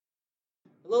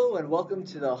Hello and welcome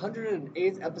to the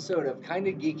 108th episode of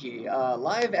Kinda Geeky,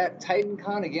 live at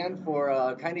Titancon again for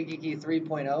Kinda Geeky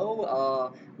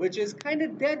 3.0, which is kind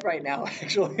of dead right now,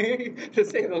 actually, to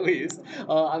say the least.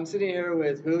 I'm sitting here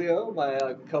with Julio, my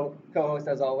co-host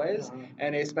as always,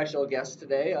 and a special guest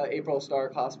today, April Star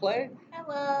Cosplay.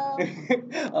 Hello.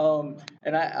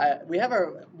 And we have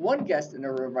our one guest in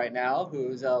the room right now,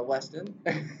 who's Weston.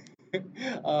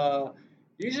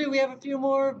 Usually we have a few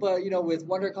more, but with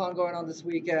WonderCon going on this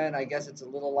weekend, I guess it's a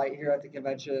little light here at the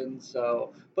convention.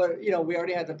 So, but we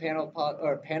already had the panel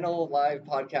live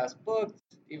podcast booked,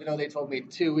 even though they told me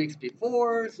 2 weeks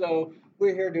before. So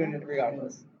we're here doing it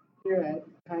regardless. Here at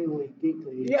Kindly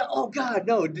Geekly. Yeah. Oh God,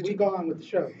 no. Did you go on with the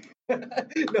show?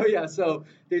 No. Yeah. So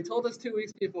they told us 2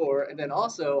 weeks before, and then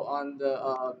also on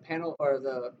the panel or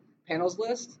the panels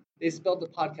list, they spelled the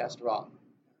podcast wrong.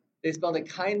 They spelled it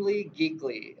kindly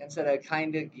geekly instead of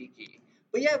kinda geeky.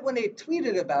 But yet when they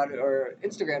tweeted about it or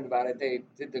Instagrammed about it, they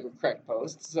did the correct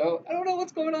post. So I don't know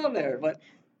what's going on there, but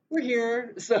we're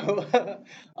here. So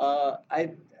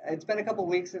it's been a couple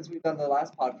weeks since we've done the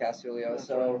last podcast, Julio.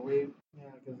 So we've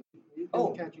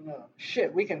been catching up.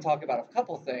 Shit, we can talk about a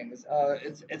couple things.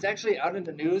 It's actually out in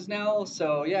the news now.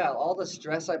 So yeah, all the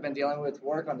stress I've been dealing with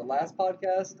work on the last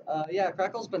podcast.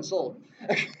 Crackle's been sold.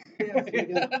 Yes, you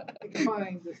can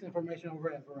find this information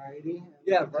over at Variety.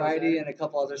 Yeah, Variety and a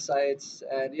couple other sites.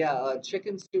 And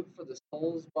Chicken Soup for the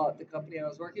Souls bought the company I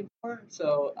was working for.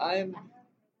 So I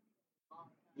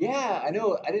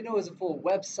know. I didn't know it was a full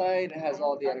website. It has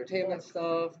all the entertainment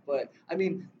stuff. But, I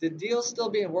mean, the deal's still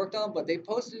being worked on, but they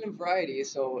posted in Variety,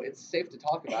 so it's safe to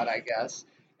talk about, I guess.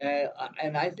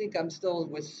 And I think I'm still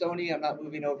with Sony. I'm not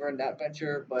moving over in that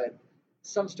venture, but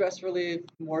some stress relief,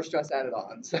 more stress added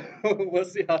on. So we'll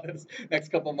see how this next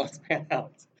couple months pan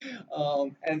out.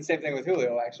 And same thing with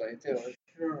Julio, actually, too.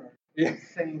 Sure. Yeah.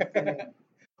 Same thing.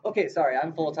 Okay, sorry,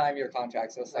 I'm full-time, your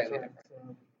contract, so slightly different. So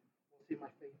we'll see my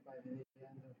face by the end of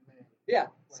May. Yeah,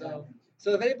 so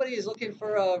if anybody is looking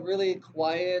for a really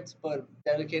quiet but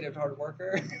dedicated hard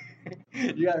worker,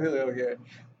 you got Julio here.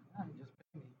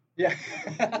 Yeah.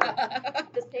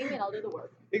 Just pay me and I'll do the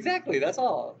work. Exactly, that's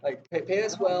all. Like, pay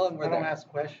us well and we're there. I don't ask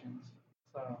questions.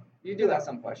 So you do ask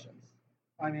some questions.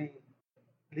 I mean,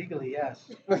 legally, yes.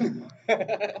 I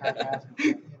ask,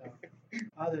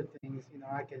 other things,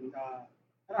 I can, I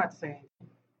don't have to say anything.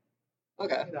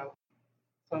 Okay.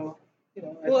 So,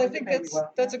 well, I think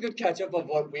that's a good catch-up of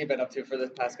what we've been up to for the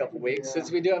past couple weeks. Yeah.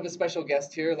 Since we do have a special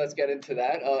guest here, let's get into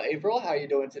that. April, how are you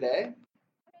doing today?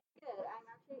 Good. I'm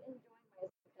actually enjoying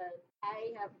this because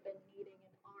I have been needing an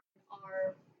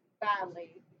R&R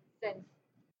badly since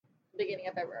the beginning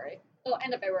of February. Oh,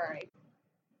 end of February.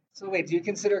 So wait, do you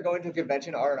consider going to a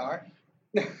convention R&R?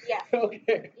 Yes.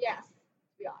 Okay. Yes,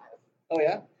 to be honest. Oh,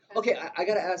 yeah? Okay, I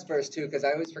got to ask first, too, because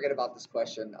I always forget about this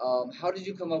question. How did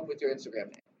you come up with your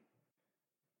Instagram name?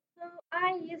 So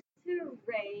I used to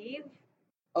rave.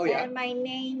 Oh, yeah? And my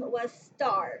name was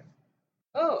Star.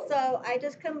 Oh. So I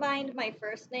just combined my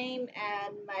first name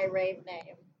and my rave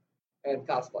name. And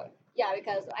cosplay. Yeah,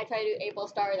 because I tried to do April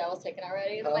Star, that was taken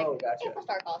already. It's gotcha. April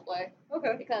Star cosplay.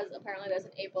 Okay. Because apparently there's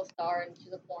an April Star and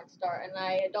she's a porn star, and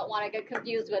I don't want to get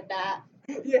confused with that.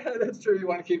 Yeah, that's true. You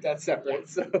want to keep that separate. Yeah.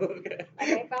 So okay.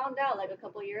 I found out a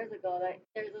couple years ago that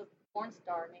there's a porn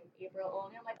star named April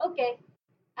only. I'm like, okay,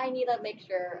 I need to make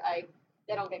sure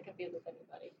they don't get confused with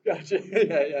anybody. Gotcha.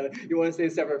 Yeah. You want to stay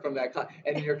separate from that,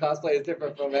 and your cosplay is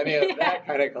different from any of that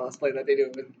kind of cosplay that they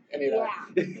do with any of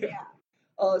that. Yeah.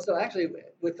 So actually,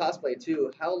 with cosplay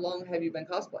too, how long have you been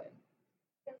cosplaying?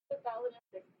 Since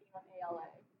 2016 on ALA.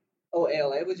 Oh,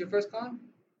 ALA was your first con?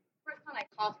 First con I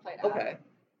cosplayed at. Okay.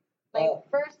 My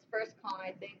first con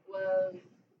I think was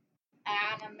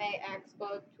Anime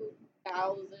Expo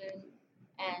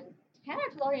 2010 or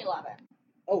 2011.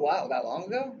 Oh wow, that long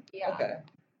ago? Yeah. Okay.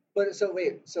 But so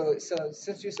wait, so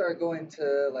since you started going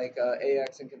to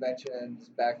AX and conventions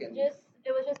back in it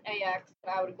was just AX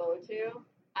that I would go to.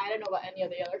 I didn't know about any of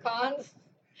the other cons.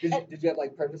 Did you have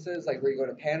purposes? Were you going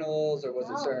to panels or was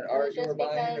it certain art you were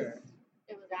buying? Or?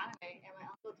 It was anime, and my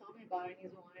uncle told me about it,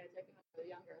 and he wanted to take me when I was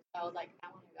younger. So I was like, I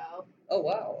want to go. Oh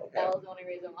wow, okay. That was the only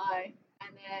reason why.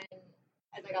 And then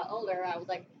as I got older, I was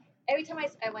like, every time I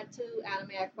went to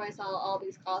Anime Expo, I saw all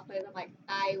these cosplays. I'm like,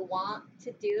 I want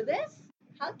to do this.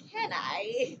 How can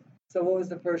I? So what was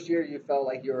the first year you felt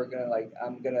like you were gonna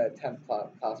I'm gonna attempt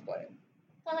cosplay?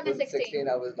 2016.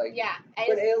 I was yeah.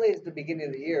 But ALA is the beginning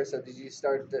of the year, so did you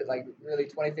start really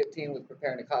 2015 with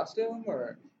preparing a costume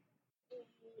or?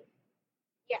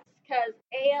 Yes, because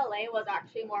ALA was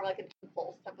actually more like an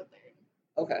impulse type of thing.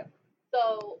 Okay.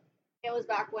 So it was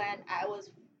back when I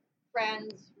was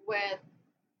friends with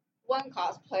one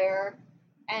cosplayer,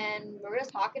 and we were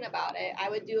just talking about it. I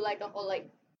would do like the whole like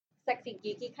sexy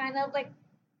geeky kind of like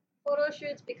photo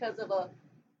shoots because of a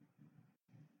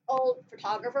old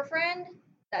photographer friend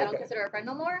that I don't consider a friend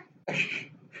no more.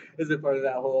 Is it part of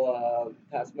that whole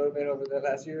past movement over the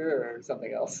last year or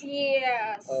something else?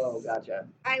 Yes. Oh, gotcha.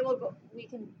 I will go. We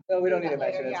can. No, we don't need to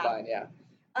later, mention it. It's fine. Yeah.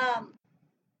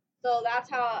 So that's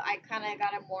how I kind of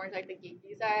got it more into like the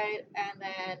geeky side, and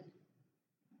then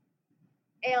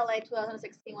ALA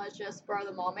 2016 was just for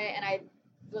the moment, and I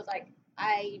was like,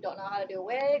 I don't know how to do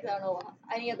wigs, I don't know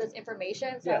any of this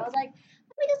information, so I was like,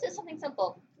 let me just do something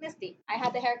simple. Misty, I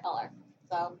had the hair color,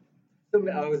 so. So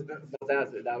I was about to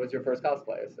ask it. That was your first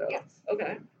cosplay, so. Yes.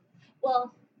 Okay.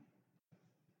 Well,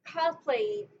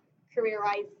 cosplay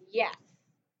career-wise, yes.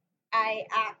 I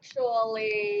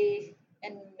actually,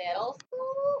 in middle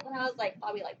school, when I was like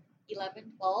probably like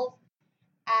 11, 12,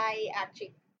 I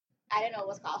didn't know it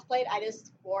was cosplayed. I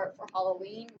just wore it for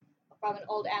Halloween from an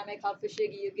old anime called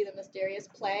Fushigi Yugi the Mysterious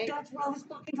Play. That's what I was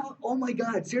fucking talking. Oh my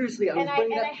god, seriously, I had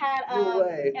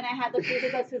the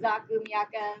Fukuga Suzaku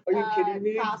Miyaka Are you kidding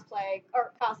me? cosplay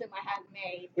or costume I had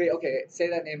made. Wait, okay, say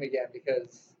that name again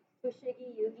because.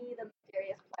 Fushigi Yugi the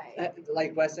Mysterious Play.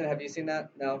 Like Weston, have you seen that?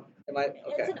 No, am I?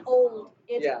 Okay. It's an old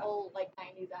like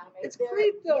 90s anime. It's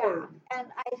great though. Yeah, and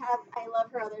I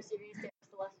love her other series,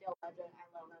 Celestial Legend.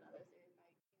 I love that other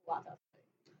series. Lots of.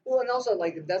 Well, and also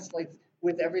like that's like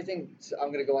with everything. So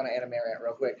I'm gonna go on an anime rant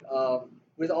real quick.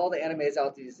 With all the animes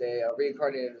out these days,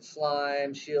 Reincarnated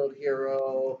Slime, Shield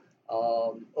Hero,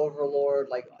 Overlord,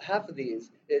 like half of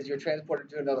these is you're transported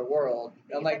to another world.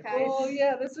 And I'm like, oh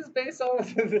yeah, this is based on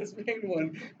this main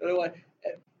one.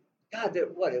 God,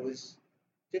 what? It was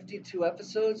 52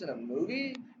 episodes in a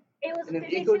movie. It was in an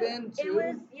 52. Ikoden too.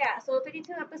 It was so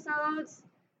 52 episodes,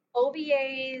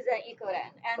 OVAs and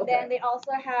Ikoden, and then they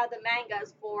also had the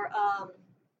mangas for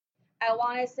I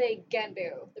want to say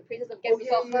Genbu, the Princess of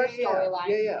Genbu, her storyline.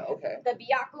 Yeah, okay. The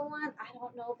Byakuya one, I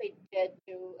don't know if they did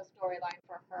do a storyline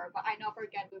for her, but I know for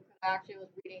Genbu because I actually was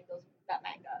reading that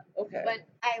manga. Okay. When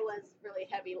I was really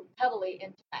heavily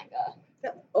into manga.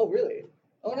 Yeah. Oh, really?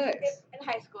 Oh, nice. In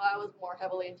high school, I was more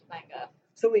heavily into manga.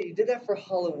 So wait, you did that for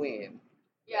Halloween?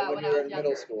 Yeah, when you were in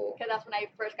middle school. Because that's when I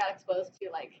first got exposed to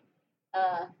like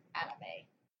anime.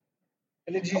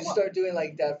 And did you start doing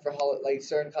like that for like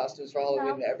certain costumes for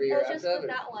Halloween every year after that? It was just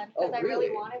that one because I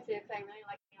really wanted to because I really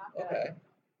liked Miyako. Okay.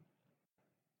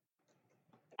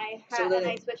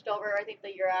 I switched over. I think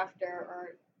the year after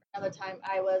or another time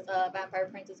I was Vampire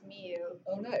Princess Miyu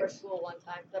for school one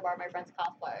time because I borrowed my friend's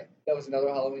cosplay. That was another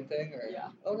Halloween thing, or yeah.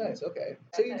 Oh, nice. Okay.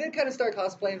 So you did kind of start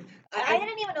cosplaying. I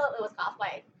didn't even know it was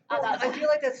cosplay. I feel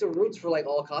like that's the roots for like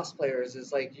all cosplayers.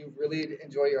 Is like you really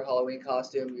enjoy your Halloween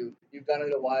costume. You've done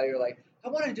it a while. You're like, I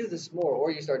want to do this more,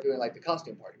 or you start doing like the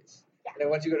costume parties. Yeah. And then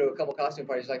once you go to a couple costume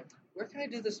parties, you're like, where can I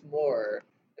do this more?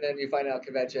 And then you find out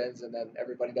conventions, and then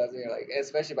everybody does it. And you're like,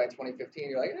 especially by 2015,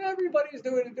 you're like, everybody's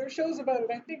doing it. There's shows about it.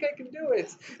 I think I can do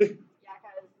it. Yeah,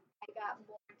 because I got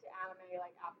more into anime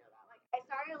like after that. Like I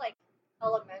started like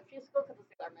elementary school because of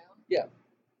Sailor Moon. Yeah.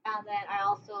 And then I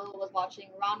also was watching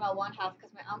Ranma One Half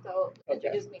because my uncle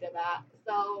introduced me to that.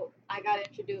 So I got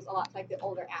introduced a lot to like the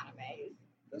older animes.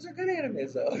 Those are good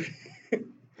animes, though.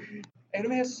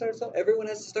 Anime has to start everyone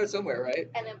has to start somewhere, right?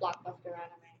 And then Blockbuster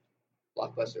anime.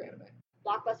 Blockbuster anime.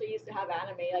 Blockbuster used to have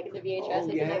anime, like in the VHS.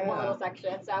 They did like one little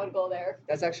section, so I would go there.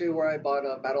 That's actually where I bought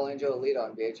Battle Angel Elite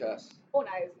on VHS. Oh,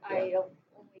 nice. Yeah. I have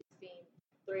only seen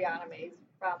 3 animes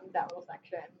from that little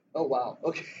section. Oh, wow.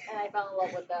 Okay. And I fell in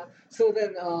love with them. So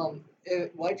then,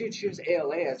 why did you choose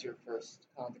ALA as your first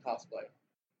cosplay?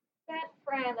 That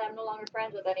friend that I'm no longer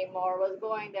friends with anymore was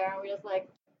going there, and we just like,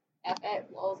 F it,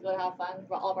 we'll always go to have fun.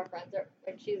 All of our friends are,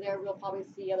 like, she's there, we'll probably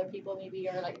see other people maybe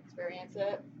or like experience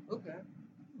it. Okay.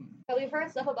 But we've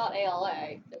heard stuff about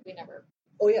ALA that we never.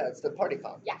 Oh, yeah, it's the party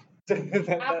con. Yeah.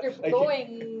 After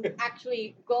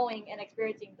actually going and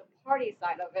experiencing the party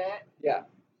side of it. Yeah.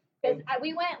 Because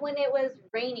we went when it was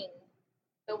raining.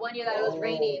 The one year that it was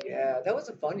raining. Yeah, that was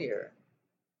a fun year.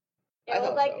 It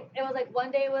was like one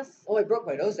day was. Oh, I broke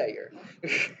my nose that year.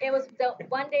 It was the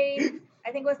one day.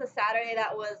 I think it was the Saturday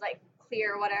that was like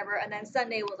clear or whatever, and then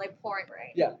Sunday was like pouring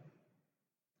rain. Yeah.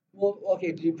 Well,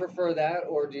 okay. Do you prefer that,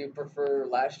 or do you prefer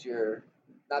last year?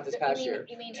 Not this past year.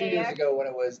 You mean 2 years ago when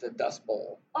it was the Dust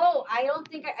Bowl. Oh, I don't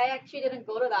think I actually didn't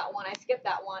go to that one. I skipped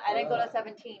that one. I didn't go to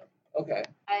 17. Okay.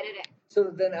 I didn't.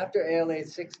 So then after ALA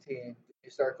 16, did you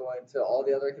start going to all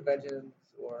the other conventions,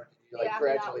 or did you like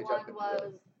gradually jump into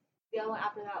it? The other one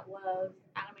after that was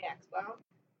Anime Expo.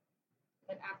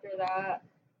 And after that,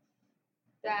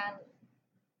 then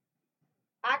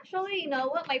actually, you know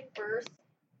what? My first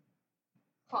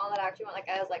con that I actually went like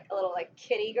as like a little like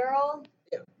kitty girl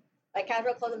like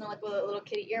casual clothes and then like with a little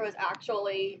kitty ear was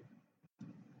actually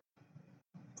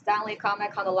Stanley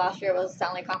Comic Con. The last year was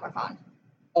Stanley Comic Con.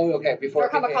 Oh, okay. Before Or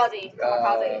Kamikaze.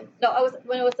 Kamikaze. No, it was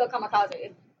when it was still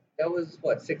Kamikaze. That was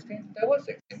what, 16? That was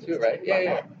 16 too, right? Yeah, Was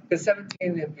yeah. it? Because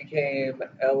 17 it became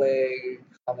LA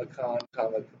Comic Con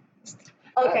Comic.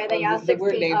 Okay, then yeah, The 16.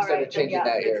 weird names All started right, then changing yeah,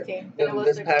 that year. 16. Then it Then was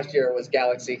this 16. past year was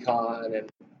Galaxy Con and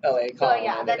LA Con So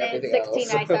yeah, and then in everything 16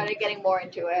 else. I started getting more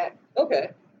into it. Okay.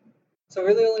 So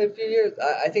really only a few years.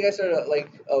 I think I started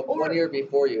like Or- 1 year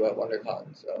before you at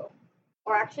WonderCon. So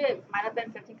Or actually, it might have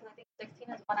been 15 because I think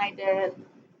 16 is when I did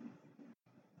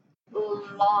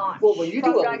launch well, you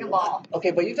from do Dragon Ball.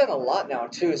 Okay, but you've done a lot now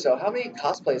too. So how many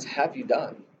cosplays have you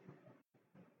done?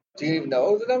 Do you even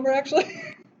know the number actually?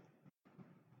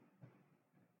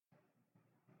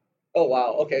 Oh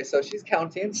wow. Okay, so she's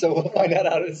counting. So we'll find that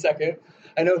out in a second.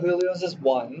 I know Julio's is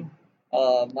 1.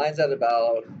 Mine's at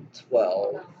about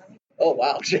 12. Oh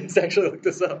wow, she's actually looked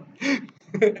this up. So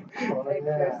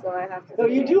I have to No,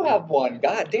 you do have 1.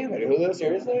 God damn it, Julio,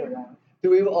 seriously? Do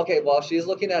we? Okay, while she's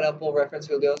looking that up, we'll reference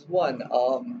Julio's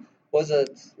 1. Was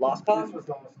it Lost This Con? was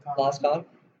Lost Con?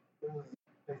 It was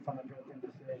based on a drunken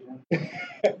decision.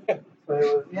 So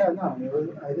it was, yeah, no, it was,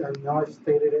 I know I've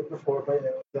stated it before, but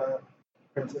it was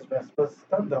Princess Vespa's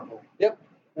stunt double. Yep.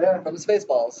 Yeah, From the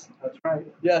Spaceballs. that's right.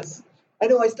 Yes. I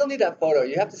know, I still need that photo.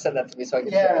 You have to send that to me so I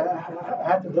can share Yeah,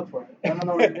 I had to look for it. I don't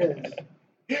know what it is.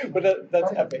 it. But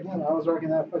that's epic. Yeah, I was rocking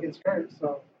that fucking skirt,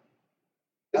 so.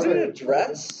 Is it a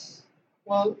dress?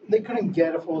 Well, they couldn't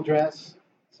get a full dress,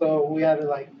 so we had to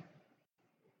like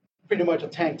pretty much a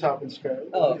tank top and skirt.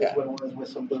 Oh, okay. Is what it was with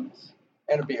some boots.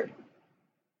 And a beard.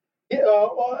 Yeah,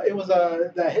 well, it was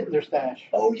that Hitler stash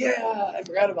Oh yeah, I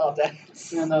forgot about that.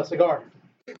 and a cigar.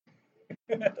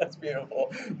 That's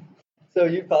beautiful. So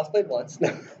you cosplayed once,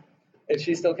 no? And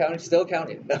she's still counting? Still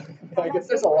counting. No. I guess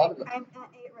there's a lot of them. I'm at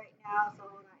 8 right now, so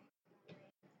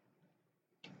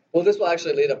Well, this will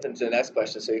actually lead up into the next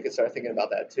question, so you can start thinking about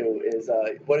that too. Is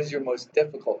what is your most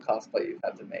difficult cosplay you've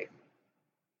had to make?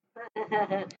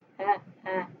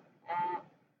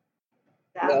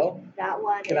 No? That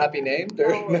one. Cannot be named? Or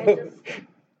No,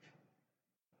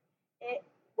 it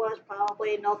was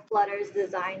probably No Flutters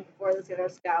designed for the Sailor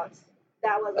Scouts.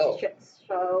 That was a Oh. shit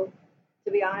show,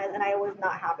 to be honest, and I was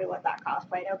not happy with that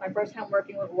cosplay. It was my first time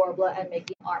working with Warbler and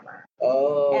making armor.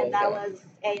 Oh. And that okay. was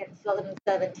in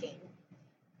 2017.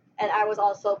 And I was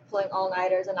also pulling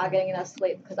all-nighters and not getting enough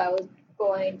sleep because I was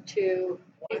going to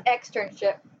an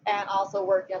externship and also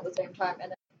working at the same time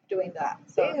and then doing that.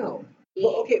 So Damn.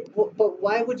 Well, okay, but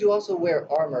why would you also wear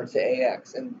armor to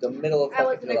AX in the middle of I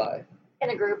was fucking July? in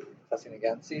a group. Cussing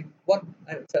again. See, one.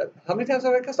 I said, how many times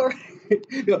have I cussed already?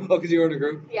 Oh, because you were in a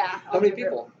group. Yeah. How many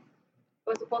people? It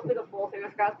was supposed to be the full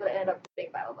Sailor Scouts, but it ended up being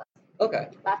 5 of us. Okay.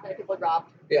 Last minute people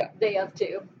dropped. Yeah. Day of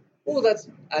 2. Well, that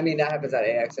happens at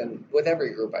AX and with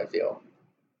every group, I feel.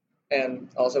 And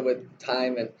also with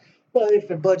time and life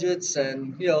and budgets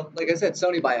and, like I said,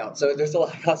 Sony buyout. So there's a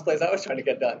lot of cosplays I was trying to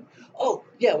get done. Oh,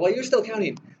 yeah, well, you're still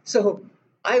counting. So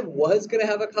I was going to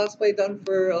have a cosplay done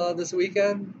for this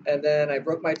weekend, and then I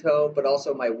broke my toe, but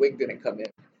also my wig didn't come in.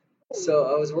 So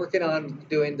I was working on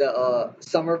doing the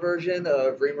summer version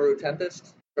of Rimuru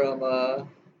Tempest from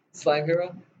Slime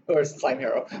Hero. Or Slime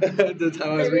Hero. The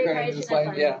time I was The reincarnating reincarnation the of slime,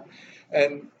 Slime. yeah.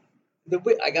 And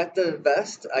I got the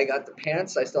vest, I got the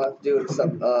pants. I still have to do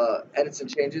some edits and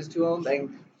changes to them,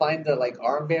 and find the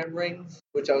armband rings,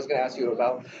 which I was going to ask you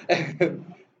about.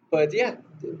 But yeah,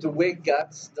 the wig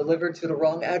got delivered to the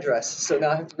wrong address, so now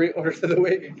I have to reorder the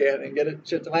wig again and get it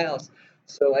shipped to my house.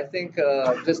 So I think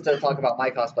just to talk about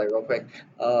my cosplay real quick,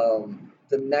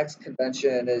 the next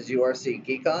convention is URC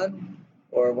Geekon,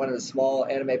 or one of the small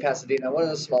Anime Pasadena, one of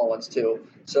the small ones too.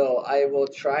 So I will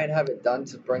try and have it done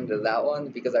to bring to that one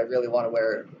because I really want to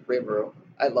wear Rimuru.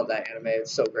 I love that anime.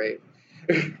 It's so great.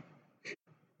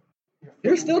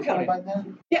 You're still counting. By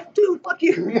then? Yeah, dude, fuck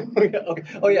you. Okay.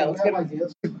 Oh yeah, let's You get have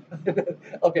ideas.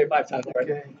 Okay, 5 times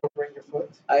already. Okay, incorporate your foot.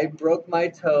 I broke my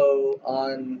toe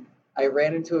I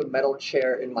ran into a metal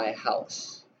chair in my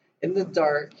house in the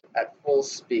dark at full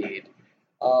speed.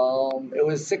 It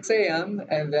was 6 a.m.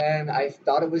 and then I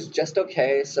thought it was just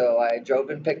okay, so I drove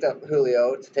and picked up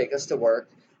Julio to take us to work.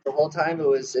 The whole time it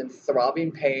was in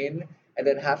throbbing pain, and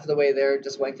then half of the way there it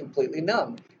just went completely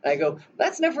numb. And I go,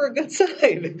 that's never a good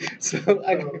sign. So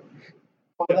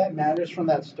All that matters from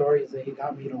that story is that he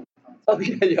got me to work on time. oh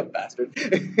yeah, you bastard.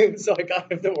 So I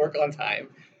got him to work on time,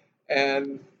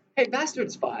 and hey,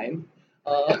 bastard's fine.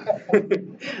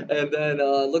 And then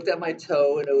looked at my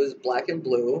toe, and it was black and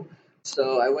blue.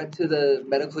 So I went to the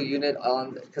medical unit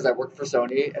because I worked for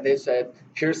Sony, and they said,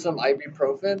 here's some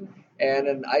ibuprofen and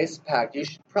an ice pack, you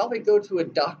should probably go to a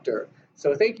doctor.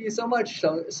 So thank you so much,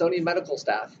 Sony medical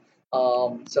staff.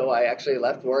 So I actually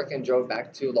left work and drove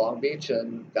back to Long Beach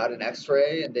and got an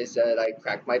x-ray, and they said I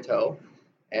cracked my toe,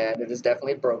 and it is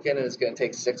definitely broken, and it's going to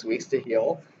take 6 weeks to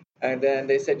heal. And then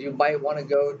they said you might want to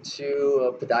go to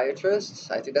a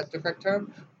podiatrist, I think that's the correct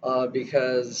term,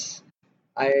 because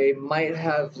I might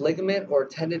have ligament or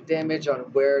tendon damage on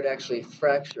where it actually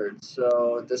fractured.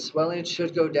 So the swelling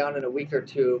should go down in a week or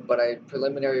two, but I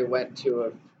preliminary went to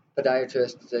a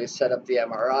podiatrist to set up the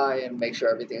MRI and make sure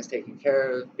everything's taken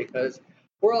care of, because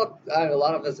we're all, a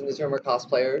lot of us in this room are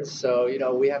cosplayers, so,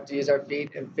 we have to use our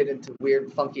feet and fit into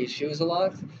weird, funky shoes a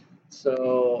lot.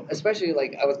 So, especially,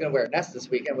 like, I was going to wear a Nest this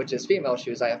weekend, which is female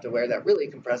shoes I have to wear that really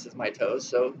compresses my toes,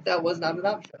 so that was not an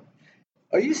option.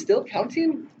 Are you still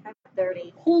counting? I'm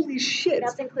 30. Holy shit.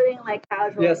 That's including, like,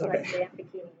 casual, Yes, like, okay. and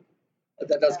bikini.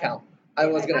 That does count. I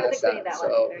was going to ask including that, that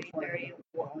so. one, 30.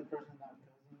 The only person that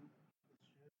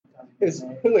doesn't It's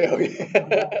Julio.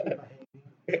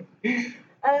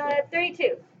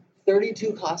 32.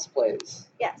 32 cosplays.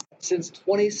 Yes. Since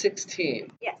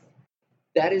 2016. Yes.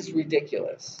 That is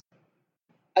ridiculous.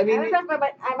 I mean, I'm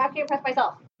actually impressed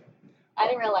myself. I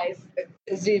didn't realize.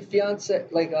 Is he fiance,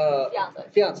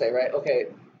 fiance, right? Okay.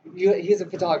 He's a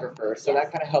photographer, so Yes.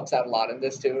 that kind of helps out a lot in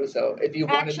this too. So if you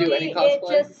want to do any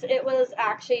cosplay, it was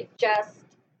actually just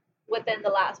within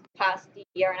the past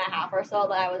year and a half or so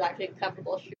that I was actually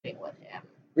comfortable shooting with him.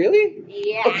 really?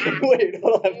 Yeah. Okay, wait,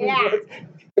 hold on. Yeah.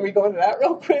 Can we go into that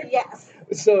real quick? Yes.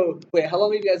 So wait, how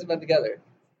long have you guys been together?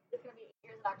 It's gonna be 8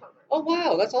 years in October. Oh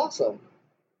wow, that's awesome.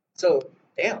 So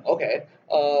damn, okay.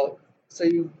 So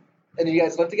you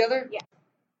guys live together? Yeah.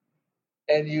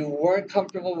 And you weren't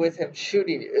comfortable with him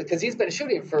shooting because he's been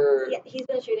shooting for. Yeah, he's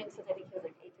been shooting since I think he was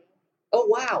like 18. Oh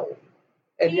wow.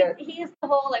 And He's the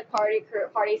whole like party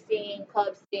scene,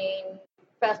 club scene,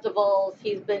 festivals.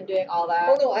 He's been doing all that.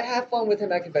 Oh no, I have fun with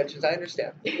him at conventions. I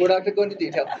understand. We're not going to go into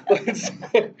detail,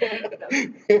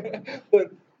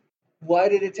 but why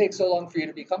did it take so long for you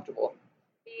to be comfortable?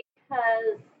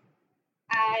 Because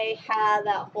I had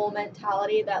that whole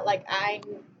mentality that like I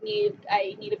need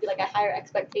to be like a higher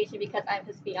expectation because I'm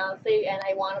his fiance and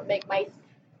I want to make I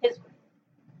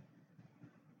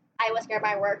was scared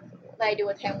my work that I do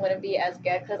with him wouldn't be as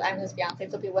good because I'm his fiance,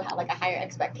 so people would have like a higher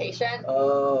expectation.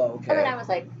 Oh, okay. And then I was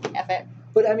like, F it.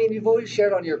 But I mean, you've always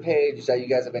shared on your page that you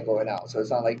guys have been going out, so it's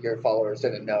not like your followers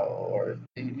didn't know or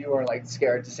you weren't like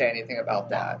scared to say anything about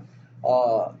that.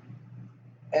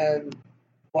 And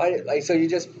why? Like, so you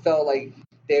just felt like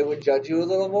they would judge you a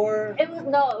little more, It was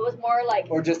more like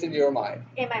or just in your mind?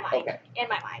 in my mind. Okay. In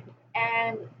my mind.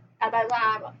 And at that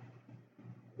time,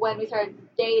 when we started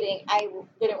dating, I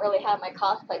didn't really have my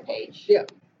cosplay page. Yeah.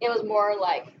 It was more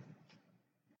like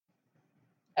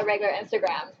a regular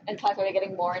Instagram until I started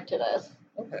getting more into this.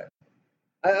 Okay.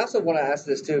 I also want to ask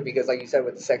this too because, like you said,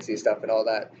 with the sexy stuff and all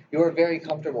that, you were very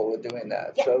comfortable with doing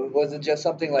that. Yeah. So was it just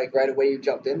something like right away you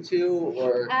jumped into,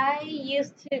 or? I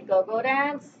used to go-go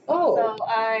dance. Oh. So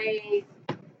I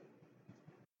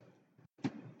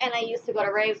used to go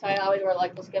to raves, so I always wore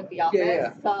like those skimpy outfits.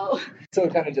 Yeah. So So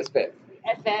it kind of just fit.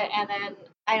 it fit, and then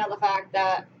I know the fact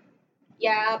that,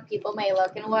 yeah, people may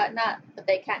look and whatnot, but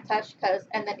they can't touch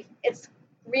and then it's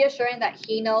reassuring that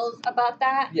he knows about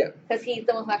that. Yeah. Because he's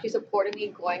the one who actually supported me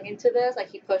going into this. Like,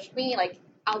 he pushed me, like,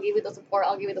 I'll give you the support,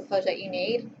 I'll give you the push that you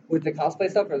need. With the cosplay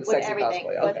stuff or the With sexy everything.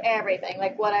 cosplay? With everything.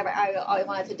 Like, whatever I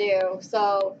wanted to do.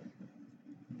 So,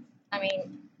 I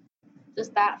mean,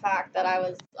 just that fact that I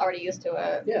was already used to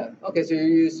it. Yeah. Okay, so you're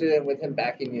used to it with him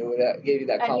backing you, that gave you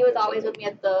that And he was confidence. always with me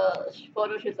at the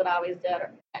photo shoots that I always did.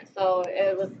 And so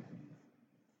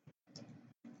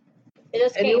it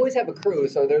just And came. you always have a crew,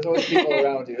 so there's always people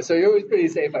around you. So you're always pretty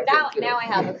safe, I think. too. Now I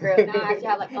have a crew. Now I actually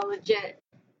have like a legit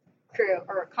crew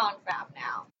or a confab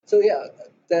now. So yeah,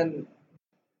 then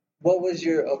what was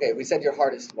okay, we said your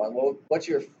hardest one. Well, what's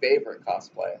your favorite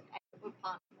cosplay? I would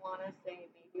want to say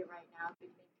maybe right now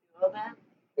between two of them.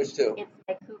 Which two? It's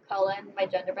like Ku Cullen, my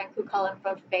gender band Ku Cullen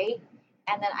from Fate.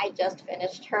 And then I just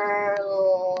finished her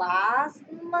last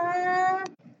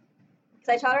month. Because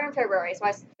I taught her in February. So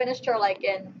I finished her like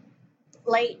in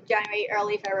late January,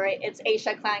 early February. It's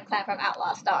Aisha Clan from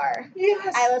Outlaw Star.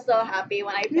 Yes! I was so happy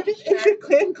when I You did finished her.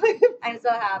 Asian Clan. I'm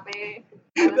so happy.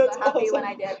 I was That's so happy when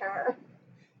awesome. I did her.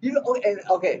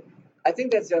 Okay, I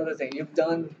think that's the other thing. You've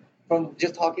done, from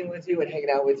just talking with you and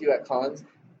hanging out with you at cons,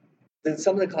 then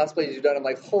some of the cosplays you've done, I'm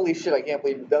like, holy shit, I can't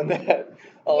believe you've done that.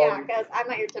 Yeah, because I'm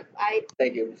not your tip.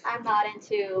 Thank you. I'm not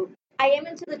into. I am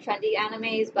into the trendy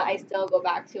animes, but I still go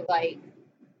back to like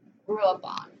grew up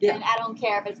on. Yeah. And I don't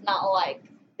care if it's not like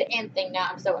the in thing now.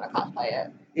 I'm still gonna cosplay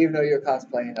it. Even though you're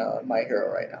cosplaying My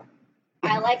Hero right now.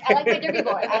 I like my derpy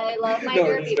boy. I love my No,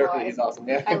 derpy he's derpy. boy. He's awesome.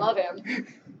 Yeah. I love him.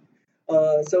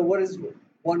 So what is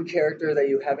one character that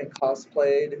you haven't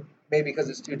cosplayed? Maybe because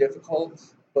it's too difficult,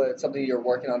 but something you're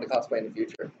working on to cosplay in the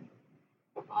future.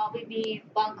 Probably be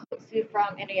Bankotsu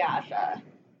from Inuyasha.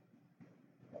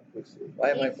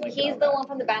 Why am I blanking He's on the that? one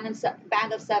from the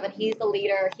band of seven. He's the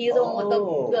leader. He's the one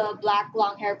with the black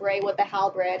long hair braid with the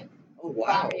halberd. Oh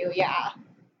wow. Banryu, yeah.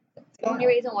 The only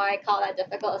reason why I call that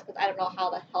difficult is because I don't know how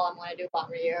the hell I'm going to do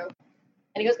Banryu.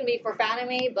 And he was going to be for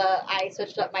Fanime, but I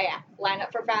switched up my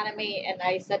lineup for Fanime, and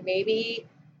I said maybe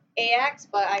AX,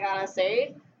 but I gotta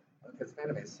say, Because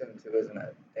Fanime is soon too, isn't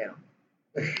it? Damn.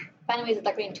 Fanime is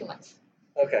likely in 2 months.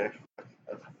 Okay.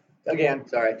 Again,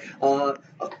 sorry.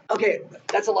 Okay,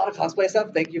 that's a lot of cosplay stuff.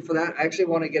 Thank you for that. I actually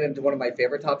want to get into one of my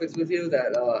favorite topics with you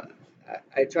that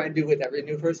I try and do with every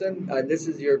new person. This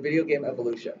is your video game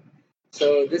evolution.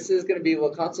 So this is going to be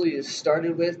what console you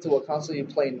started with to what console you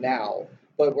play now.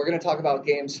 But we're going to talk about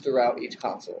games throughout each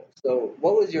console. So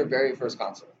what was your very first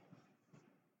console?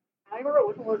 I don't remember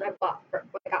which one I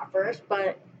got first,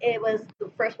 but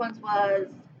the first ones was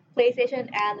PlayStation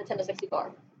and Nintendo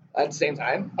 64. At the same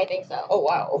time? I think so. Oh,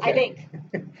 wow. Okay. I think.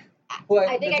 Well,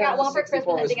 I think I got one for Nintendo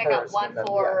 64 Christmas. I think I got was one first, and then,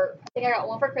 for. I think I got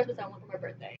one for Christmas and one for my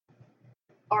birthday.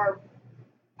 Or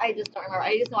I just don't remember.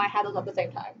 I just know I had those at the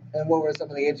same time. And what were some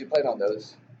of the games you played on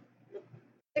those?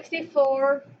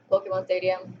 64, Pokemon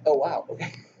Stadium. Oh, wow.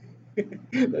 Okay.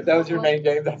 That was your main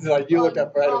game. That's like you looked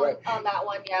up right away. On that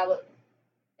one, yeah.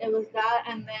 It was that,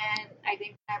 and then I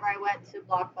think whenever I went to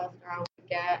Blockbuster, I would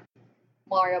get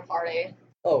Mario Party.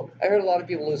 Oh, I heard a lot of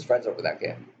people lose friends over that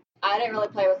game. I didn't really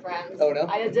play with friends. Oh no.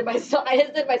 I just did my solo.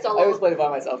 I always played it by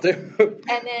myself too.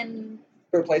 And then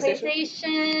for PlayStation?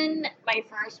 PlayStation, my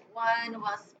first one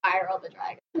was Spyro the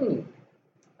Dragon.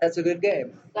 That's a good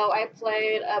game. So I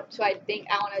played up to, I think,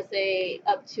 I want to say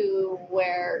up to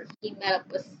where he met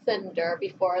up with Cinder.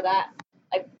 Before that,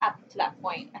 like up to that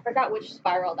point, I forgot which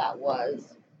Spyro that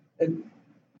was. And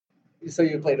so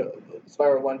you played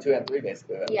Spyro 1, 2, and 3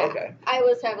 basically. Then. Yeah. Okay. I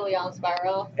was heavily on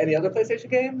Spyro. Any other PlayStation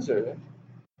games or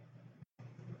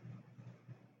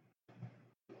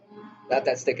not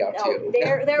that stick out to you?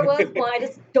 There was one. I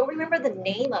just don't remember the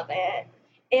name of it.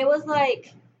 It was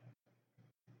like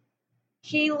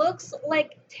he looks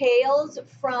like Tails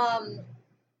from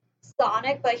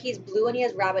Sonic, but he's blue and he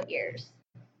has rabbit ears.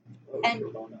 And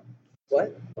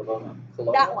what? Kelowna.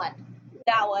 That one.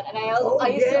 And I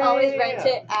used to always rent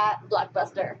it at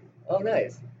Blockbuster. Oh,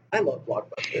 nice. I love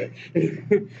Blockbuster.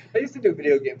 I used to do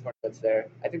video game tournaments there.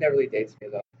 I think that really dates me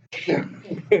though.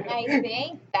 And I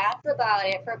think that's about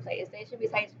it for PlayStation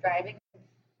besides driving and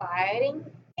fighting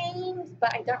games,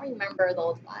 but I don't remember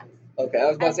those ones. Okay, I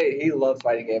was about to say he loves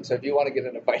fighting games, so if you want to get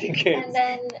into fighting games. And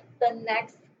then the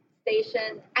next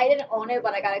station, I didn't own it,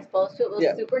 but I got exposed to it, was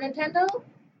Super Nintendo.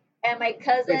 And my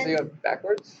cousin... Wait, so you went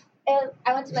backwards? And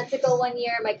I went to Mexico one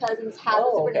year, my cousins had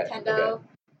the Super Nintendo,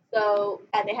 so,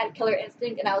 and they had Killer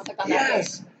Instinct, and I was stuck on that game.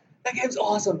 Yes! That game's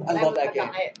awesome. I love that game.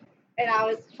 And I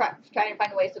was trying to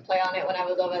find ways to play on it when I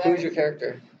was over there. Who's your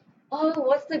character? Oh,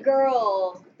 what's the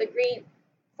girl? The green...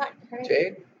 It's not her.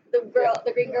 Jade? The girl,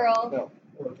 the green girl. No.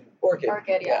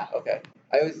 Orchid, yeah. Okay.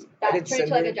 I did turned Cinder.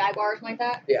 into like a jaguar or something like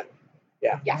that?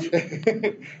 Yeah.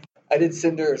 I did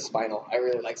Cinder or Spinal. I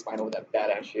really like Spinal with that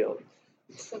badass shield.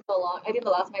 It's been so long. I think the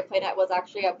last time I played it was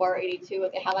actually at Bar 82.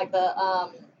 They had like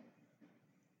the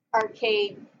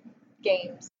arcade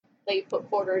games that you put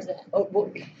quarters in. Oh,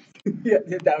 well, yeah,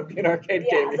 that would be an arcade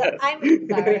game. So yes. I'm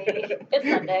sorry. It's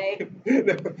Sunday.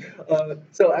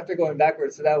 So after going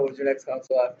backwards, so that was your next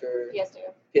console after PS2.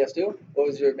 PS2? What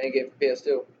was your main game for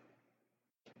PS2?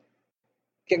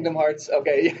 Kingdom Hearts.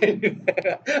 Okay,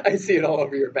 I see it all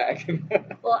over your back.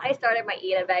 Well, I started my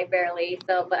Eda bag barely,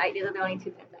 but these are the only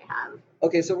 2 pins I have.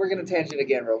 Okay, so we're gonna tangent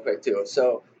again real quick too.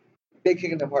 So, big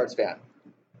Kingdom Hearts fan.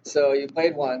 So you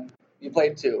played 1, you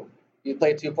played 2, you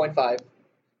played 2.5,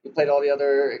 you played all the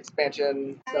other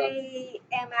expansion stuff.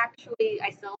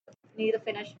 I still need to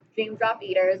finish Dream Drop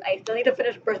Eaters. I still need to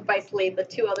finish Birth by Sleep, the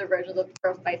 2 other versions of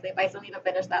Birth by Sleep. I still need to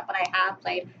finish that, but I have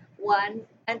played 1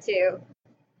 and 2.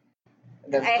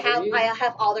 And I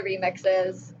have all the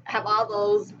remixes, I have all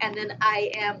those, and then I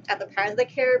am at the Pirates of the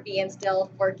Caribbean still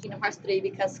for Kingdom Hearts 3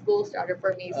 because school started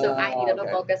for me, so I needed to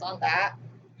focus on that.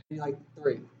 You like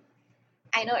 3?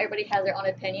 I know everybody has their own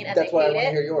opinion and That's they why hate I want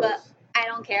to hear yours. but I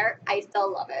don't care. I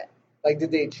still love it. Like,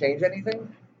 did they change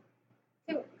anything?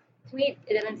 To me,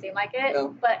 it didn't seem like it,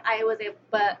 No. but I know they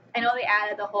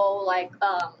added the whole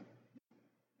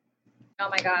oh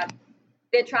my god,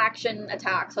 the attraction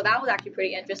attack. So that was actually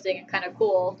pretty interesting and kind of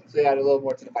cool. So they added a little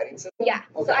more to the fighting system? Yeah.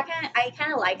 Okay. So I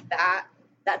kind of like that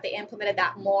they implemented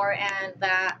that more and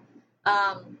that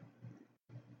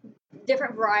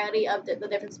different variety of the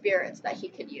different spirits that he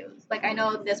could use. Like I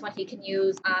know this one he can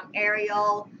use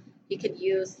Ariel. He could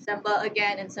use Simba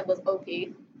again, and Simba's OP.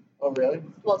 Oh, really?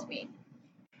 Well, to me.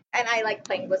 And I like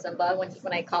playing with Simba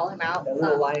when I call him out. That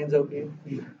little lion's OP.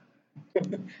 And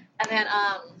then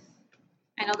I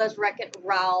know there's Wreck-It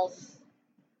Ralph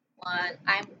one.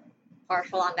 I'm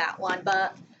partial on that one,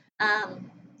 but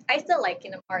I still like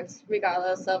Kingdom Hearts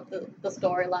regardless of the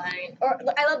storyline. Or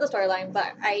I love the storyline,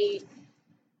 but I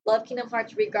love Kingdom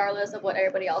Hearts regardless of what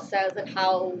everybody else says and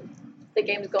how the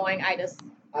game's going.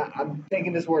 I'm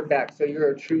taking this word back. So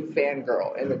you're a true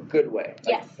fangirl in a good way. Like,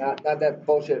 yes. Not that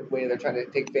bullshit way they're trying to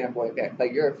take fanboy back.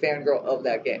 Like you're a fangirl of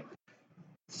that game.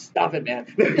 Stop it, man.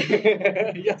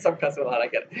 Yes, I'm cussing a lot. I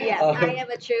get it. Yes, I am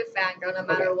a true fangirl. No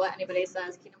matter what anybody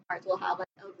says, Kingdom Hearts will have like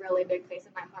a really big place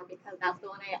in my heart because that's the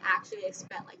one I actually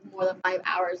spent like more than 5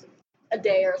 hours a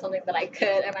day or something that I could,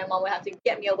 and my mom would have to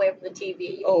get me away from the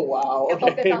TV. Oh wow! And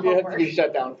focus on you have to homework. be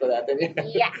shut down for that, then.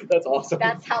 Yeah. That's awesome.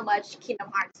 That's how much Kingdom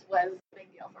Hearts was a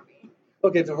big deal for me.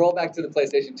 Okay, to roll back to the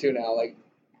PlayStation 2 now, like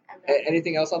And then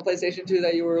anything else on PlayStation 2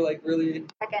 that you were like really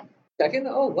Tekken?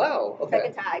 Oh wow! Okay,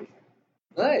 Tekken Tag.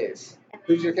 Nice. And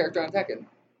Who's your then character on Tekken?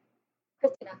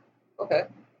 Christina. Okay.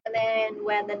 And then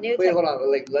when the new Wait, hold on.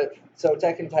 So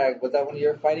Tekken Tag, was that one of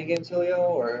your fighting games, Julio,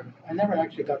 or? I never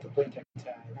actually got to play Tekken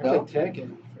Tag. I No? played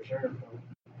Tekken for sure, but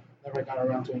never got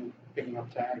around to picking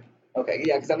up Tag. Okay,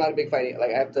 yeah, because I'm not a big fighting.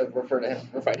 Like I have to refer to him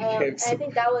for fighting games. I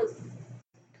think that was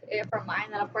it for mine.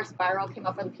 Then of course Spyro came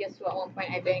up for the PS2 at one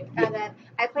point, I think. And then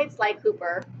I played Sly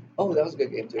Cooper. Oh, that was a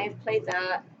good game too. I've played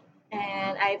that,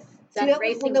 and I've See, done that was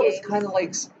racing one that was games.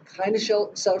 kind of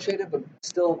cell shaded, but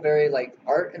still very like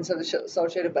art instead of cell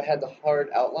shaded, but had the hard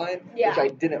outline, Yeah. which I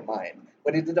didn't mind.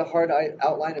 When it did the hard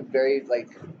outline and very like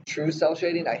true cell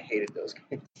shading, I hated those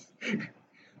games.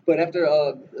 But after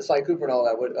Sly Cooper and all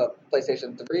that, with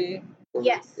PlayStation 3?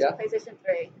 Yes, Yeah. PlayStation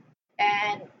 3.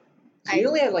 And So you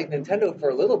only had like Nintendo for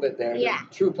a little bit there. Yeah.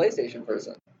 True PlayStation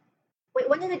person. wait,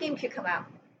 when did the GameCube come out?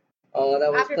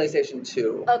 That was After- PlayStation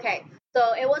 2. Okay,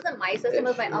 so it wasn't my system; it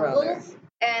was my Around there. uncle's,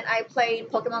 and I played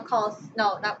Pokemon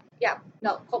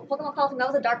Pokemon Coliseum. That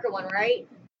was a darker one, right?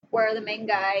 Where the main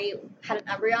guy had an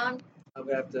Umbreon. I'm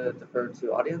gonna have to defer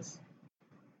to audience.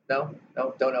 No,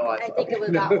 don't know. I think it was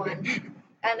that one.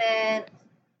 And then,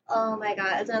 oh my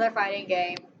god, it's another fighting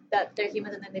game that they're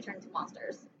humans and then they turn into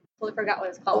monsters. Totally forgot what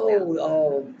it's called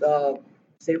now.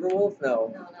 Saberwolf?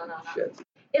 No. No. Shit.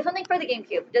 It's something for the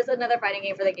GameCube. Just another fighting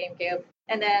game for the GameCube.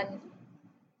 And then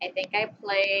I think I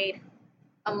played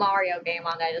a Mario game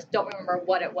on that. I just don't remember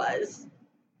what it was.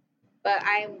 But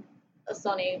I'm a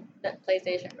Sony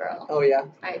PlayStation girl. Oh yeah.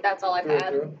 That's all I've Through and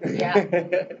had. through. Yeah.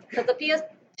 Because the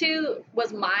PS2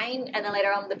 was mine, and then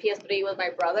later on the PS3 was my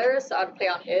brother's, so I'd play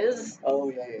on his. Oh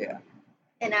yeah.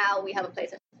 And now we have a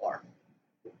PlayStation 4.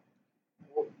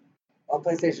 On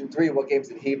PlayStation 3, what games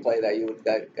did he play that you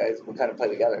guys would kind of play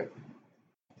together?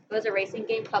 It was a racing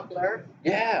game called Blur.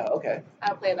 Yeah. Okay.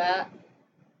 I'd play that.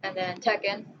 And then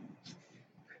Tekken.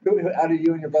 Out of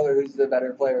you and your brother, who's the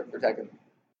better player for Tekken?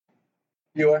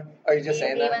 You are? Are you just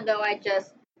saying that? Even though I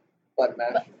just Button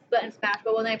mash. button smash,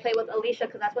 but when I played with Alicia,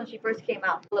 because that's when she first came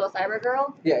out, the little cyber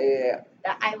girl, Yeah.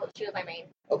 she was my main.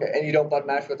 Okay, and you don't button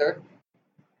mash with her?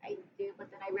 I do, but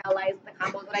then I realized the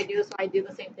combos that I do, so I do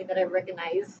the same thing that I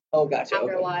recognize Oh, gotcha. after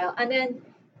Okay. a while. And then,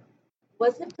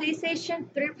 was it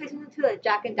PlayStation 3 or PlayStation 2 that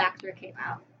Jack and Daxter came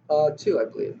out? 2, I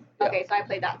believe. Yeah. Okay, so I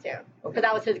played that too. Because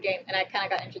that was his game, and I kind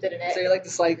of got interested in it. So you like the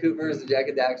Sly Coopers, the Jack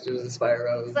and Daxters, the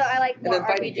Spyros. So I like And more then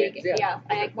fighting RPG games, games. yeah.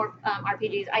 I like more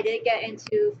RPGs. I did get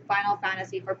into Final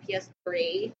Fantasy for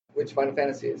PS3. Which Final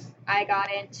Fantasies? I got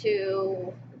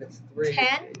into If it's 3.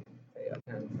 10? Yeah,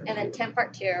 10. and then 10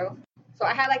 Part 2. So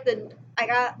I had I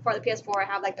got for the PS4, I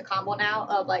have like the combo now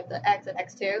of like the X and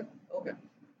X2. Okay.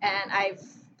 And I've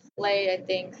played, I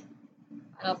think,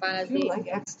 Final Do Fantasy. you like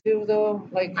X2 though?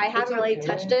 Like I haven't it's really okay.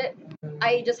 touched it.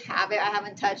 I just have it. I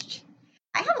haven't touched.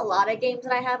 I have a lot of games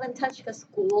that I haven't touched because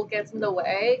school gets in the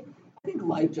way. I think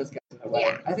life just gets in the way.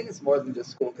 Yeah. I think it's more than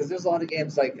just school because there's a lot of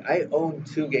games. Like I own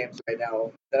 2 games right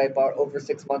now that I bought over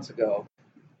 6 months ago,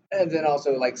 and then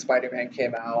also like Spider-Man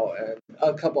came out and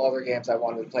a couple other games I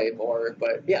wanted to play more.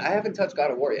 But yeah, I haven't touched God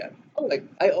of War yet. Oh. Like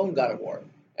I own God of War,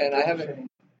 and I haven't.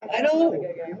 I know.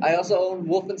 I also own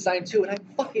Wolfenstein 2, and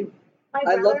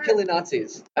I love killing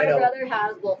Nazis. I My know. brother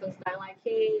has Wolfenstein. Like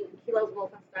he loves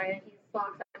Wolfenstein, and he's so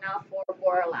excited now for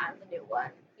Borderlands, the new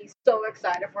one. He's so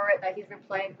excited for it that he's been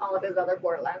playing all of his other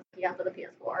Borderlands he has for the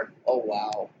PS4. Oh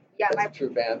wow. Yeah, That's a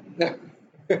true fan. and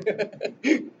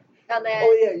then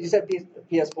Oh yeah, you said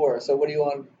PS4. So what do you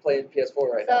want to play in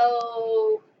PS4 right now?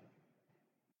 so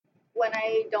when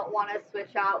I don't want to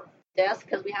switch out disc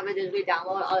because we have it digitally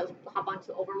downloaded. I'll just hop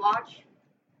onto Overwatch.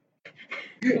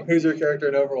 Who's your character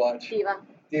in Overwatch? Diva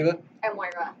Diva? and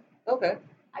Moira. Okay.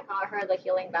 I call her the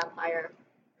healing vampire.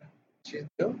 She's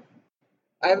new?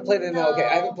 I haven't played in, No. okay,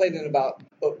 I haven't played in about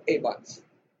 8 months.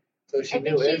 So she I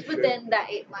think new-ish. she's within that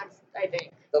 8 months, I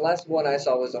think. The last one I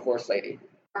saw was the horse lady.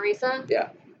 Marisa? Yeah.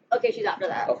 Okay, she's after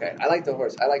that. Okay. I like the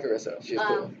horse. I like Arissa. She's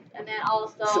cool. And then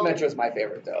also... Symmetra's my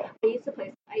favorite, though. I used to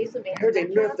make I heard they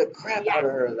Symmetra. nerfed the crap out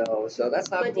of her, though, so that's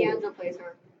not But cool. D'Angelo plays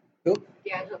her. Who?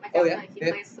 D'Angelo, my Oh, family, yeah?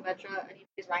 he plays Symmetra, and he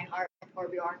plays Reinhardt and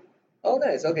Torbjorn. Oh,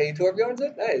 nice. Okay, you Torbjorn's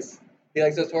it? Nice. He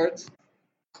likes those torts?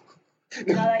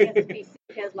 Now that he has his PC,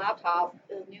 his laptop,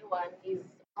 his new one, he's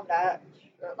on that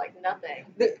for like nothing.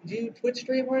 Do you Twitch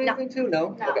stream or anything, too? No?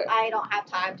 No, Okay. I don't have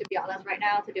time, to be honest, right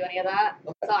now to do any of that.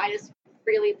 Okay. So I just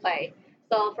freely play.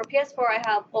 So for PS4, I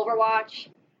have Overwatch,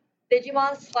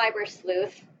 Digimon Cyber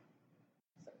Sleuth.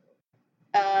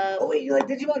 Oh, wait, you like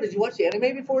Digimon? Did you watch the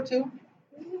anime before, too?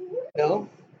 No?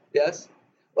 Yes?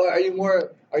 Or are you more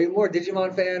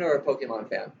Digimon fan or a Pokemon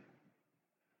fan?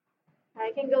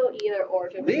 I can go either or,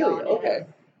 to be Really? honest. Okay.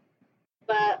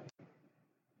 But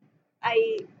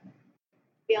I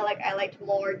feel like I liked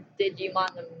more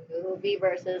Digimon the movie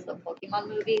versus the Pokemon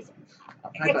movies.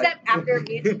 Except after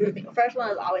Mewtwo, the first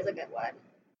one is always a good one.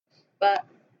 But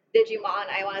Digimon,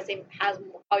 I want to say, has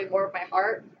probably more of my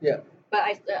heart. Yeah. But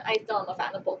I still am a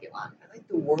fan of Pokemon. I like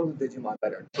the world of Digimon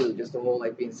better, too. Just the whole,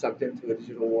 like, being sucked into a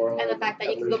digital world. And the fact that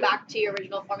you can go back to your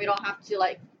original form. You don't have to,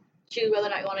 like, choose whether or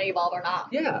not you want to evolve or not.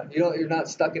 Yeah, you're not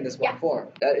stuck in this one Yeah. form.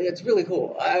 It's really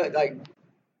cool.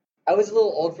 I was a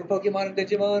little old for Pokemon and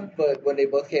Digimon, but when they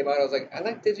both came out, I was like, I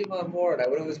like Digimon more, and I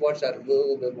would always watch that a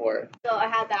little bit more. So I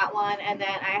had that one, and then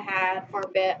I had, for a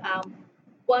bit,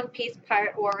 One Piece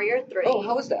Pirate Warrior 3. Oh,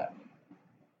 how was that?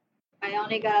 I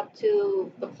only got up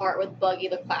to the part with Buggy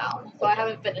the Clown, so I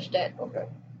haven't finished it. Okay.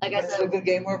 Like I Is it a said, good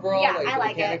game overall? Yeah, like, I the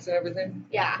like mechanics and everything?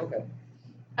 yeah. Okay.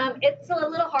 It's a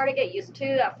little hard to get used to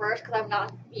at first because I'm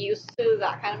not used to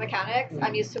that kind of mechanics.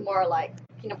 I'm used to more like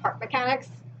Kingdom Hearts mechanics.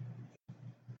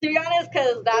 To be honest,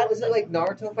 because that's Was it like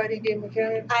Naruto fighting game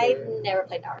mechanics? I or- never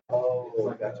played Naruto.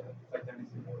 Oh, gotcha.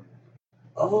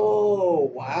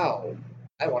 Oh, wow.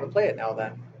 I want to play it now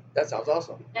then. That sounds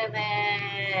awesome. And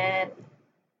then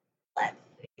let's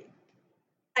see.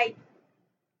 I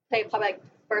played probably like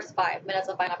first 5 minutes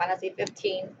of Final Fantasy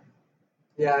 15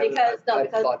 Yeah, because I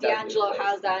because thought that D'Angelo was-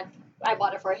 has that. I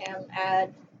bought it for him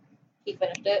and he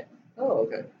finished it. Oh,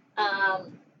 okay.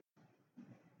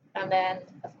 And then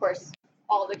of course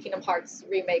all the Kingdom Hearts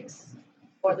remakes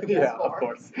for the PS4. Yeah, of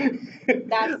course.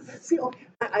 That's- See,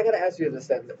 I gotta ask you this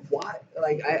then. Why?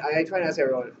 Like, I try to ask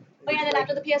everyone. Oh yeah, and then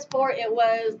after the PS4, it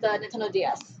was the Nintendo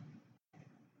DS.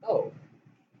 Oh.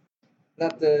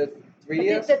 Not the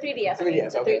 3DS? The 3DS.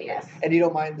 3DS, the okay. 3DS. And you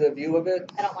don't mind the view of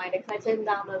it? I don't mind it because I turned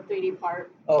down the 3D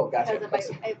part Oh, gotcha. because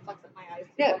of it fucks up my eyes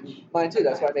too Yeah, much. mine too.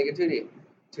 That's why I make it 2D.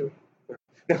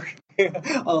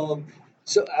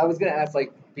 So I was gonna ask,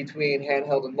 like, between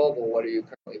handheld and mobile, what are you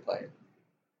currently playing?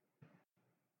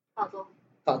 Console.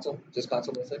 Console? Just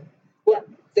console mostly? Well,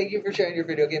 thank you for sharing your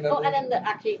video game Oh, memories. and then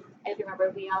actually, if you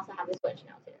remember, we also have the Switch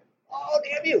now too. Oh,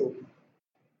 damn you!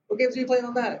 What games are you playing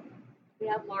on that? We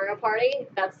have Mario Party.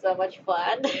 That's so much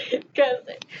fun because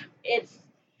it's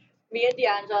me and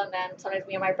D'Angelo, and then sometimes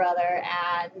me and my brother,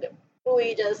 and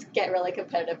we just get really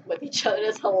competitive with each other.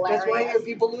 It's hilarious. That's why your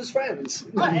people lose friends.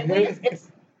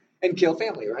 It's And kill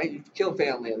family, right? You kill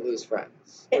family and lose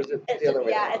friends. Or is it it's the other just,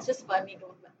 way yeah, around? it's just funny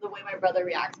the way my brother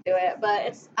reacts to it.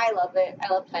 But I love it.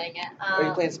 I love playing it. Are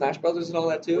you playing Smash Brothers and all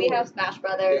that too? We or- have Smash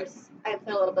Brothers. I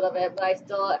play a little bit of it, but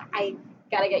I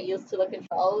gotta get used to the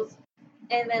controls.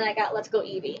 And then I got Let's Go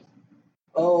Eevee.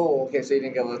 Oh, okay. So you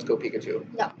didn't get Let's Go Pikachu.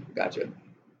 No. Gotcha.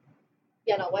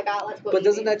 Yeah, no, I got Let's Go Eevee. But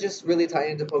doesn't that just really tie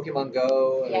into Pokemon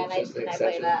Go? Yeah, and it's just an I play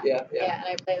extension? that. Yeah. Yeah, and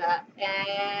I play that.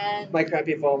 And My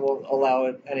crappy phone won't allow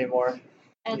it anymore.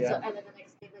 and yeah. so and then the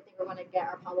next thing I think we're gonna get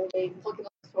are probably Pokemon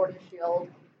Sword and Shield.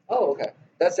 Oh, okay.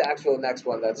 That's the actual next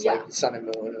one. That's Yeah. like Sun and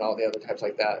Moon and all the other types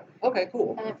like that. Okay,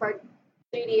 cool. And then for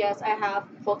 3DS I have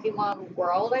Pokemon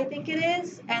World, I think it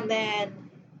is, and then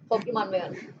Pokemon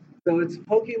Moon. So it's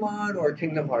Pokemon or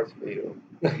Kingdom Hearts for you,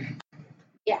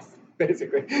 Yes.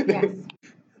 basically. Yes.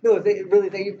 No, really,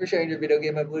 thank you for sharing your video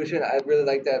game evolution. I really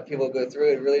like that people go through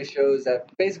it. It really shows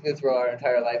that basically through our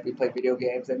entire life we play video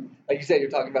games. And like you said, you're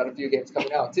talking about a few games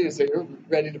coming out too, so you're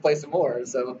ready to play some more.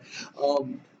 So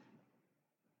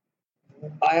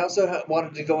I also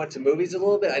wanted to go into movies a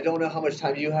little bit. I don't know how much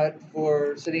time you had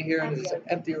for sitting here in this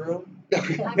empty room. Oh,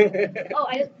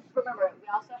 I just remember we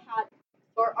also had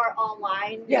for our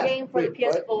online Yeah, game for wait, the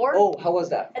PS4. what? Oh, how was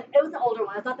that? And it was the older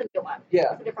one. It's not the new one.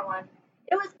 Yeah. It's a different one.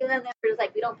 It was good, and then we're just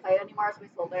like, we don't play it anymore, so we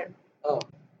sold it. Oh.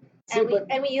 See,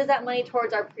 And we used that money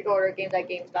towards our pre-order games at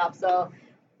GameStop, so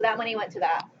that money went to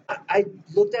that. I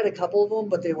looked at a couple of them,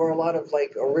 but they were a lot of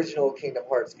like original Kingdom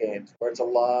Hearts games where it's a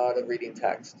lot of reading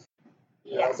text.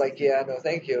 And I was like, yeah, no,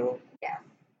 thank you. Yeah.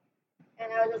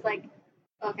 And I was just like,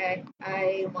 okay,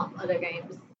 I want other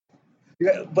games.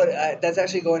 Yeah, but that's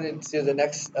actually going into the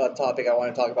next topic I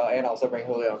want to talk about, and also bring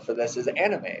Julio for this is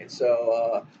anime.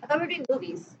 So I thought we were doing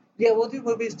movies. yeah, we'll do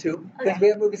movies too because Okay. we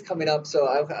have movies coming up. So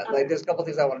like, there's a couple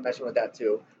things I want to mention with that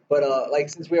too. But like,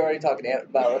 since we're already talking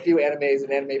about a few animes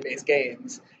and anime-based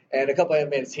games, and a couple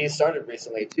animes he started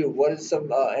recently too. What is some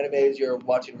animes you're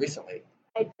watching recently?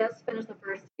 I just finished the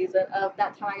first season of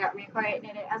That Time I Got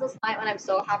Reincarnated as a slime, and I'm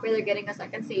so happy they're getting a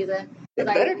second season.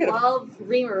 Because I love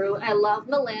Rimuru, I love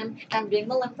Malim, and I'm doing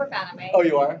Malim for Fanime. Oh,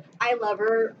 you are? I love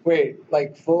her. Wait,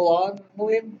 like full on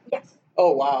Malim? Yes.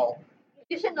 Oh, wow.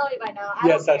 You should know me by now.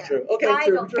 Yes, that's true. Okay,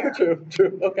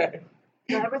 true. Okay.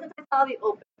 So ever since I saw the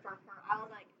open for her, I was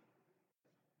like,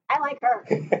 I like her.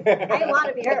 I want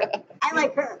to be her. I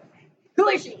like her. Who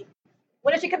is she?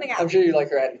 When is she coming out? I'm sure you like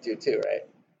her attitude too, right?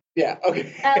 Yeah,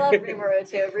 okay. I love Rimuru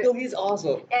too. No, he's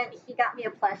awesome. And he got me a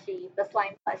plushie, the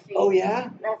slime plushie. Oh, yeah?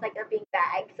 That's like a big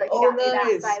bag. So he Oh, got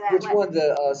nice. me that. Which one?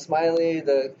 The smiley,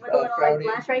 the with a little frowny? like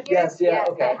blush right here? Yes, yeah,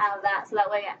 okay. I have that. So that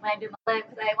way when I do my lip,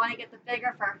 because I want to get the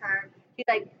figure for her, she's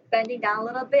like bending down a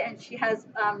little bit and she has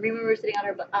Rimuru sitting on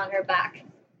her back.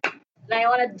 And I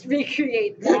want to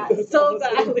recreate that so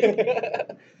badly.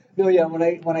 No, yeah. When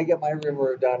I get my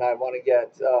Rimuru done, I want to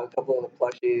get a couple of the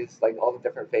plushies, like all the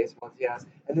different face ones he has,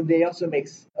 and then they also make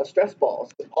stress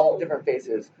balls with all the different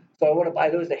faces. So I want to buy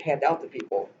those to hand out to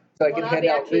people, so I can hand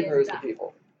out Rimurus to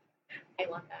people. I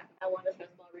want that. I want a stress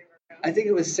ball Rimuru. I think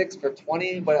it was 6 for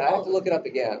 $20, but I have to look it up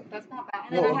again. That's not bad.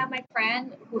 And then I have my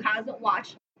friend who hasn't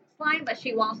watched Slime, but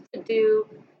she wants to do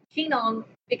Shinon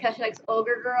because she likes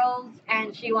ogre girls,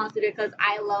 and she wants to do it because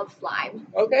I love slime.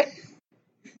 Okay.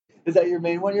 Is that your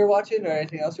main one you're watching, or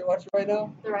anything else you're watching right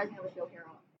now? The Rising of a Shield Hero.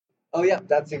 Oh yeah,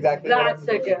 that's exactly. That's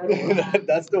a good one.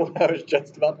 That's the one I was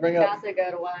just about to bring up. That's a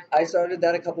good one. I started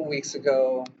that a couple weeks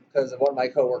ago because one of my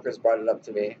coworkers brought it up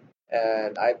to me,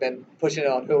 and I've been pushing it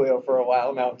on Julio for a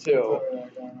while now too.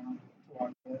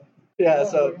 Yeah,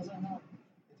 so it's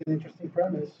an interesting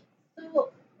premise.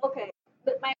 So, okay,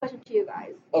 but my question to you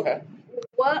guys. okay.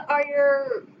 What are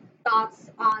your thoughts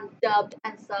on dubbed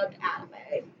and subbed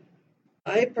anime?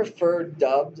 I prefer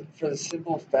dubbed for the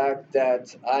simple fact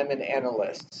that I'm an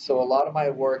analyst. So a lot of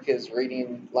my work is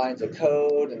reading lines of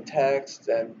code and text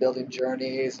and building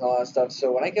journeys and all that stuff.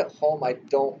 So when I get home, I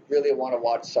don't really want to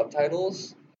watch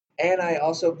subtitles. And I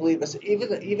also believe,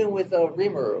 even with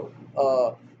Rimuru,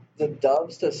 the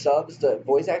dubs to subs, the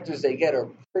voice actors they get are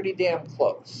pretty damn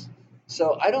close.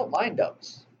 So I don't mind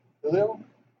dubs. Julio?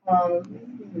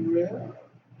 It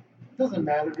doesn't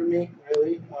matter to me,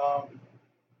 really.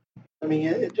 I mean,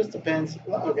 it just depends.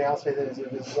 Okay, I'll say this.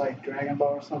 If it's like Dragon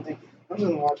Ball or something, I'm just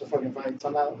going to watch the fucking fights.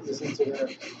 I'm not listening to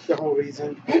the whole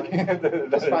reason. Like,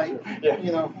 just fight.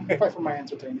 Yeah. Fight for my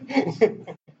entertainment.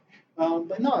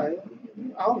 But no,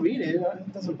 I'll read it.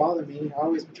 It doesn't bother me. I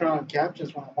always turn on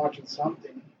captions when I'm watching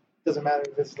something. It doesn't matter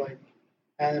if it's like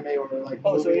anime or like.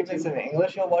 Oh, so even if it's in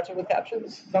English, you'll watch it with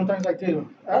captions? Sometimes I do.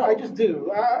 I just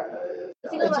do.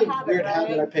 It's a weird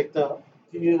habit I picked up.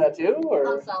 Do you do that too,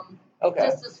 or? On some. Okay.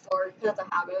 Just for that's a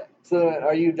habit. So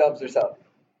are you dubs or sub?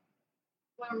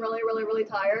 When I'm really, really, really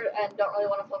tired and don't really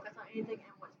want to focus on anything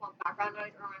and want background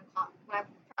noise, or when I'm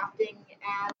crafting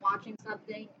and watching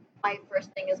something, my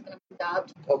first thing is going to be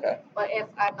dubbed. Okay. But if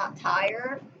I'm not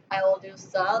tired, I will do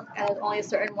sub, and there's only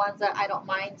certain ones that I don't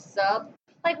mind sub,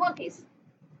 like One Piece.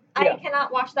 Yeah. I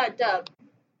cannot watch that dub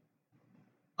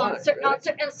on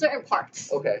certain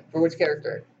parts. Okay. For which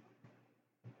character?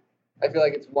 I feel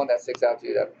like it's one that sticks out to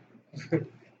you.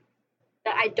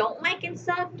 That I don't like in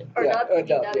subbed or Yeah, dubbed.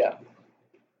 dubbed,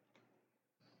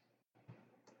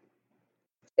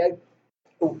 yeah.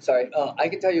 Oh, sorry. I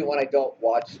can tell you when I don't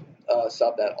watch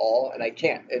subbed at all, and I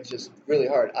can't. It's just really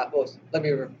hard. Let me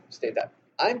restate that.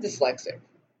 I'm dyslexic,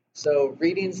 so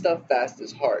reading stuff fast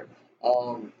is hard.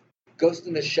 Ghost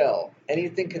in the Shell,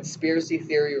 anything conspiracy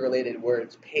theory related where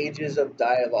it's pages of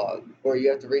dialogue where you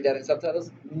have to read that in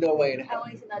subtitles, no way in I hell.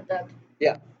 only seen that dubbed.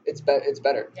 Yeah, it's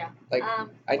better. Yeah. Like,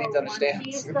 I need to understand. One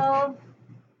Piece, though,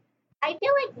 I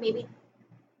feel like maybe.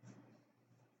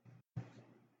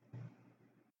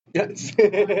 Yes.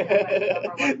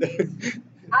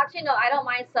 Actually, no, I don't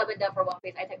mind sub and dub for One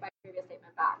Piece. I take my previous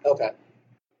statement back. Okay.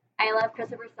 I love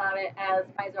Christopher Sabat as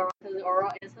my Zoro, because Zoro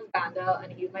is his bando,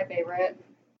 and he's my favorite.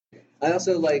 I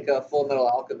also like Full Metal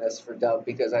Alchemist for dub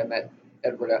because I met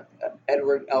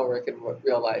Edward Elric in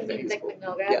real life. You And mean he's Dick cool.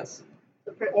 McNugget? Yes.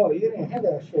 Oh, you didn't have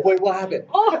that shit. Wait, what happened?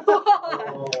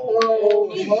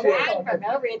 He's shit. banned from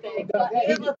everything. But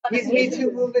it was He's Me funimation.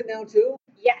 Too movement now too.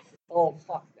 Yes. Oh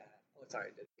fuck that. Oh, sorry, I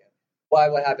did it again. Why?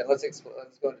 What happened? Let's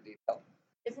go into detail.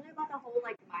 Isn't it like a whole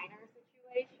like minor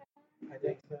situation? I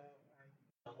think so.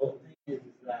 The whole thing is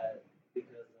that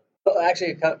because Oh,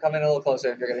 actually, come in a little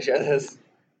closer if you're gonna share this.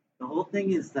 the whole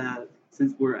thing is that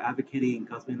since we're advocating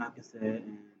cosplay not cassette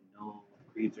and no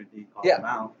creeds or anything call Yeah. him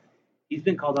out, he's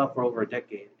been called out for over a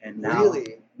decade, and now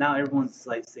Really? now everyone's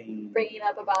like saying, Bringing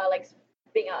up about like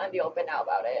being out in the open now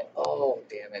about it. Oh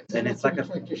damn it. and it's like a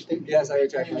Yes, I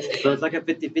retract my statement. so it's like a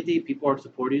 50-50. People are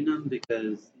supporting him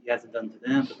because he hasn't done to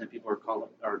them, but then people are coming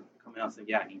out saying,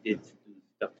 yeah, he did do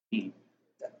stuff to me.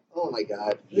 Oh my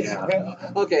god. Yeah.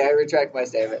 Okay, I retract my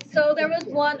statement. So there was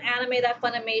one anime that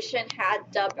Funimation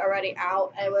had dubbed already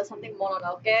out, and it was something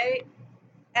Mononoke,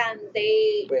 and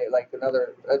they Wait, like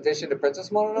another addition to Princess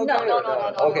Mononoke?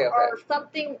 no, Okay. or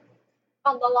something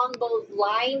along those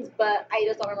lines, but I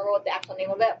just don't remember what the actual name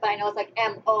of it. But I know it's like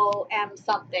MOM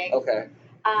something. Okay.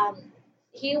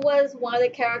 He was one of the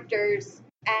characters,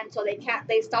 and so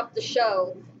they stopped the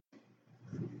show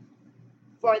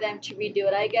for them to redo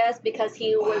it, I guess, because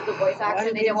he was the voice actor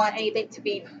and they didn't want anything to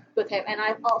be with him. And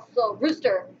I also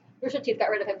Rooster Teeth got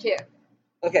rid of him too.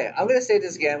 Okay, I'm gonna say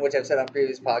this again, which I've said on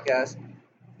previous podcasts.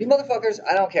 You motherfuckers,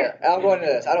 I don't care. I'm going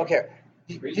into this. I don't care.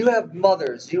 You have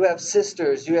mothers, you have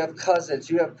sisters, you have cousins,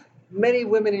 you have many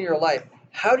women in your life.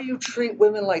 How do you treat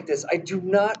women like this? I do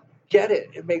not get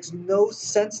it. It makes no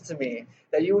sense to me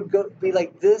that you would be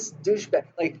like this douchebag.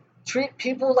 Like, treat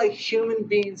people like human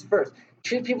beings first.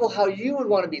 Treat people how you would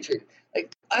want to be treated.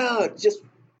 Like, just,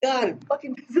 God, it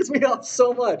fucking pisses me off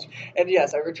so much. And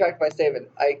yes, I retract my statement.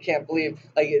 I can't believe,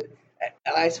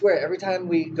 I swear, every time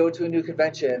we go to a new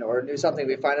convention or do something,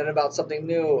 we find out about something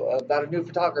new, about a new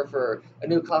photographer, a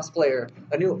new cosplayer,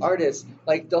 a new artist,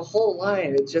 like the whole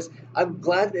line. It's just, I'm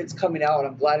glad it's coming out.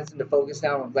 I'm glad it's into focus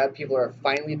now. I'm glad people are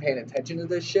finally paying attention to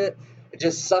this shit. It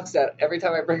just sucks that every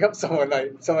time I bring up someone,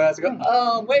 someone has to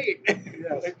go, wait.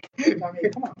 Yes. I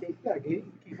mean, come on,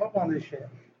 keep up on this shit.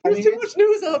 There's too much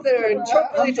news out there, and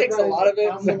Trump really takes a lot of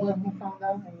it. I'm the one who found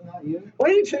out, and not you. Why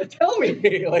didn't you tell me? I mean,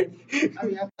 I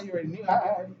thought you already knew.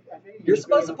 I figured You're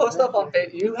supposed to post stuff on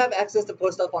Facebook. You have access to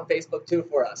post stuff on Facebook too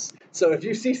for us. So if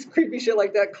you see creepy shit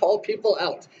like that, call people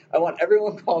out. I want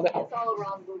everyone called out. It's all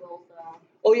around Google, so.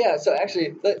 Oh yeah. So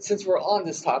actually, since we're on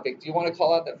this topic, do you want to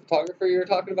call out that photographer you were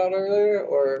talking about earlier,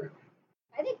 or?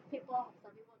 I think some people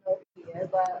know who he is,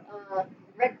 but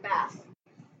Rick Bass.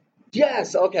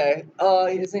 Yes. Okay.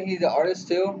 Isn't he the artist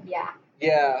too? Yeah.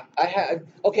 Yeah. I had.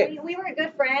 Okay. We were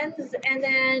good friends, and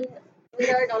then we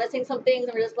started noticing some things,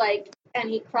 and we're just like, and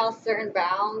he crossed certain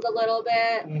bounds a little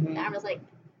bit, and I'm just like,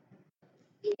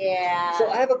 yeah. So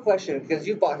I have a question because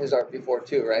you bought his art before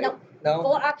too, right? No. No.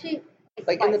 Well, actually,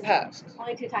 Like in the past.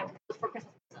 only 2 times. It was for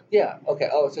Christmas. Yeah. Okay.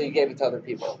 Oh, so you gave it to other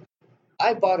people.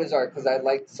 I bought his art because I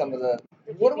liked some of the.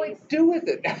 What do I do with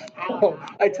it now?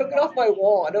 I took it off my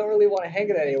wall. I don't really want to hang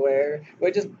it anywhere. Do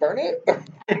I just burn it?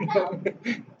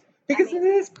 Because it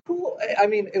is cool. I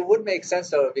mean, it would make sense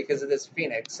though because it is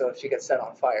Phoenix. So if she gets set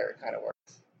on fire, it kind of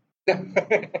works.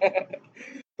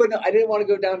 But no, I didn't want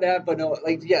to go down that. But no,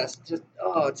 yes, just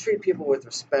treat people with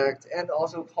respect and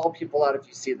also call people out if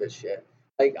you see this shit.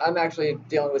 Like I'm actually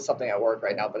dealing with something at work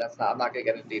right now, but I'm not gonna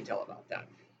get into detail about that.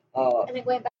 And then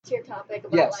going back to your topic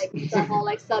about the whole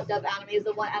sub-dub animes,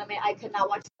 the one anime I could not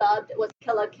watch subbed was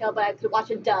Kill la Kill, but I could watch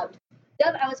it dubbed.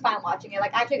 Dubbed, I was fine watching it. I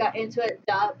actually got into it.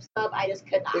 Dubbed, sub, I just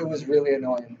could not. It was really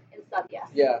annoying. In sub, yes.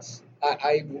 Yes,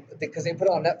 because they put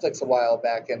it on Netflix a while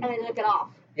back, and they took it off.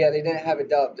 Yeah, they didn't have it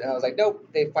dubbed, and I was like, nope,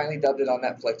 they finally dubbed it on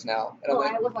Netflix now. And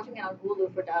I was watching it on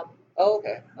Hulu for dub. Oh,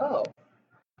 okay. Oh.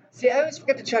 See, I always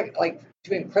forget to check,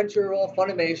 between Crunchyroll,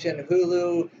 Funimation,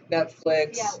 Hulu,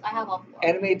 Netflix. Yeah, I have all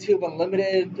 4. AnimeTube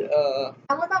Unlimited.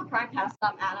 Amazon Prime has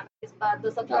some animes, but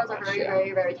the subtitles are very,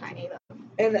 very, very tiny, though.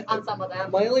 And on some of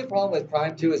them. My only problem with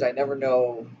Prime, too, is I never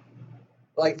know.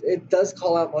 It does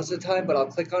call out most of the time, but I'll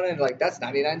click on it and, that's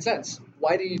 99 cents.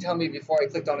 Why didn't you tell me before I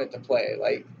clicked on it to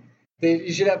play?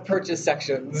 You should have purchase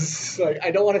sections.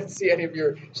 I don't want to see any of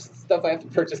your stuff I have to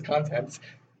purchase contents.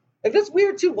 And that's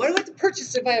weird, too. Why do I have to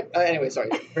purchase if I have... anyway, sorry.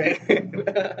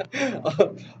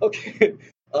 Okay.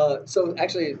 So,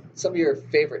 actually, some of your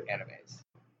favorite animes.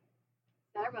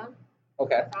 Sailor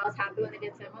Okay. I was happy when they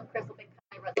did Sailor Moon Crystal because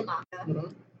I read the manga.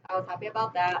 Mm-hmm. I was happy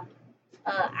about that.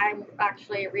 I'm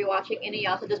actually rewatching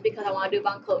Inuyasha just because I want to do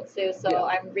Bankotsu, so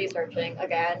I'm researching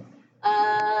again.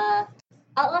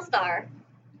 Outlaw Star.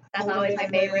 That's always my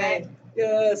favorite.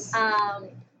 Yes.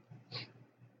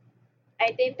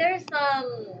 I think there's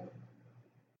some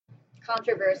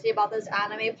controversy about this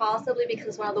anime, possibly because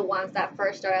it's one of the ones that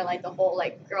first started like the whole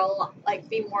like girl, like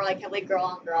be more like heavily girl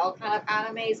on girl kind of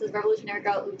anime. So it's Revolutionary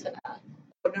Girl Utena.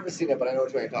 I've never seen it, but I know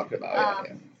what you're talking about.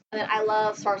 Yeah. And then I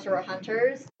love Sorcerer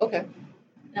Hunters, Okay.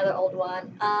 another old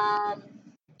one.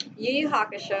 Yu Yu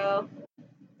Hakusho.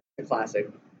 A classic.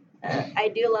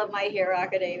 I do love My Hero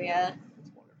Academia.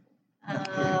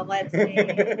 Let's see.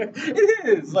 It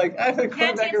is like I think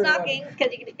Panty and stocking,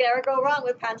 because you can never go wrong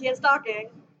with panty and stocking.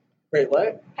 Wait,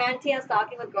 what? Panty and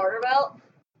stocking with garter belt.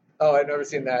 Oh, I've never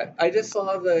seen that. I just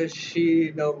saw the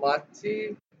Shi no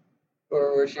Mati,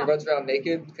 or where she runs around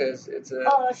naked because it's a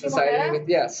society Shimoneta? with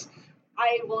yes.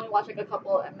 I only watched like a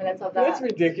couple of minutes of that. That's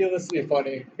ridiculously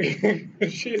funny.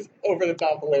 She's over the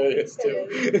top hilarious too.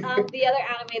 The other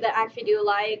anime that I actually do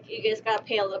like, you just gotta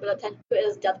pay a little bit of attention to,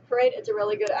 is Death Parade. It's a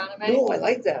really good anime. No, I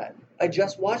like that. I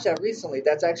just watched that recently.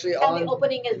 That's actually and on. the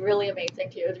opening is really amazing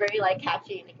too. It's very like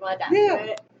catchy and you want to dance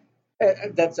to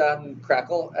it. That's on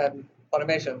Crackle and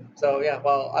Funimation. So yeah,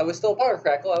 while I was still part of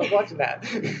Crackle, I was watching that.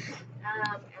 And then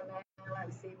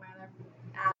let's see my other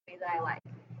anime that I like.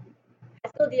 High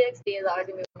School DxD is always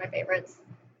gonna be one of my favorites.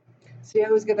 See, I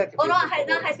always get that Oh confused.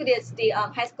 no, not High School DxD.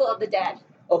 High School of the Dead.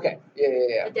 Okay.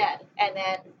 Yeah. The Dead. And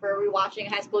then we're rewatching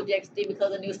High School DxD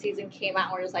because the new season came out.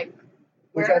 And we're just like,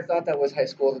 Which I thought that was high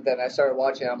school, and then I started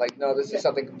watching. I'm like, no, this is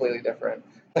something completely different.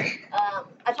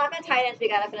 Attack on Titans. We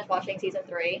gotta finish watching season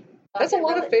 3. That's a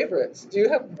lot of favorites. Do you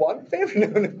have one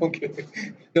favorite? No, I'm kidding.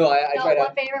 No, I tried one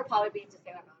out favorite would probably be just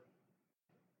Sailor Moon.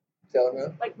 Sailor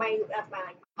Moon. Like that's my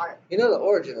like heart. You know the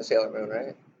origin of Sailor Moon,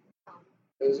 right?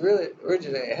 It was really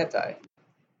originated hentai.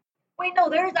 Wait, no,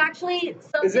 there's actually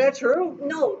something. Is that true?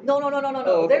 No.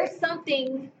 Oh, okay. There's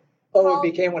something. Oh, it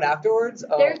became one afterwards.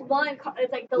 Oh. There's one.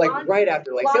 It's like the like right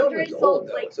after, like Sailor lingerie Moon's old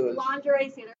though, like so it's... lingerie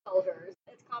Sailor Soldiers.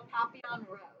 It's called Papillon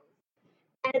Rose,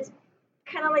 and it's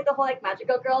kind of like the whole like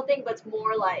magical girl thing, but it's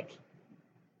more like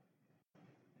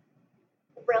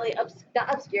really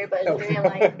not obscure, but it's very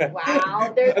like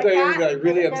wow. There's a cat. Like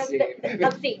really obscene.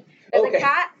 obscene. There's Okay. a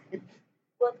cat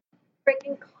with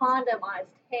freaking condom on its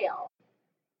tail.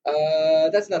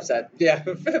 That's enough said. Yeah,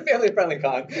 family friendly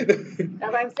con. That's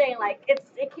what I'm saying. Like it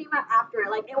came out after.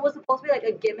 Like it was supposed to be like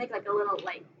a gimmick, like a little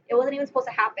like it wasn't even supposed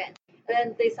to happen. And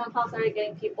then they somehow started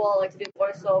getting people like to do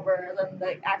voiceovers and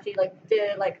like actually like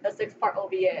did like a 6-part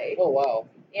OVA. Oh wow.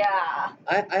 Yeah.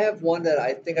 I have one that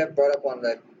I think I've brought up on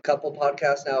a couple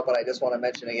podcasts now, but I just want to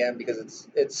mention again because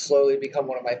it's slowly become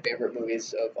one of my favorite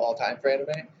movies of all time for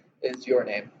anime. Is Your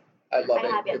Name. I love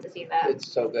it. I have yet to see that.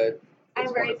 It's so good. I'm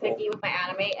It's very wonderful. picky with my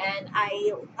anime, and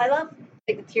I love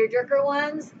like the tearjerker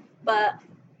ones, but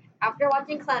after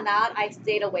watching Clown Out, I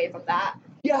stayed away from that.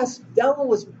 Yes, that one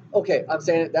was okay. I'm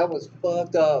saying it. That was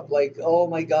fucked up. Like, oh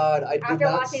my god, I did After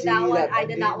not watching see that one, I ending.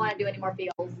 did not want to do any more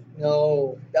feels.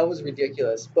 No, that was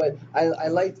ridiculous. But I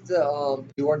liked the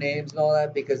Your Names and all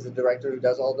that because the director who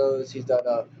does all those, he's done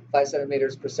 5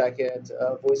 centimeters per second,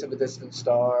 Voice of a Distant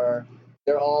Star.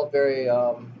 They're all very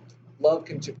love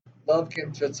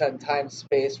can transcend time,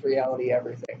 space, reality,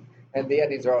 everything. And the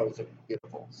endings are always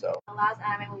beautiful. So. The last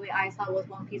anime movie I saw was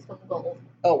One Piece from Gold.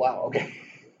 Oh wow. Okay.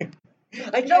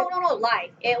 No, lie.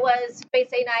 It was Fate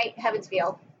Stay Night, Heaven's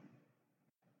Feel.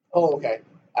 Oh, okay.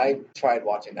 I tried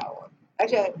watching that one.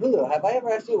 Actually, Hulu, have I ever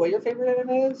asked you what your favorite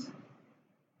anime is?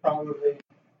 Probably.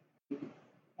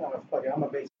 Oh, fuck it. I'm a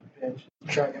basic bitch.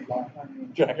 Dragon Ball. I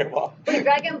mean, Dragon Ball. Wait,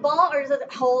 Dragon Ball, or is it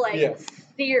a whole like Yes.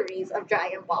 series of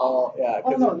Dragon Ball? Oh, yeah.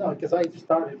 oh, no, because I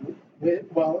started with,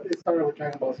 well, it started with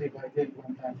Dragon Ball Z, but I did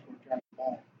one time for Dragon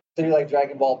Ball. So you like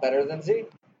Dragon Ball better than Z?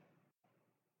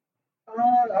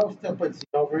 I would still put Z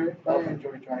over it, but I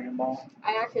enjoy Dragon Ball.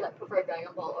 I actually like prefer Dragon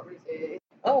Ball over Z,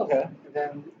 Oh, okay. And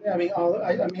then, I mean,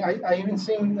 I even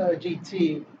seen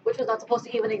GT. which was not supposed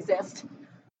to even exist.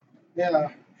 Yeah.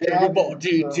 Dragon Ball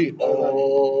GT.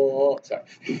 Oh, sorry.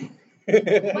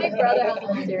 My brother has a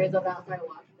whole series of that, so I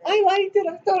watched it. I liked it.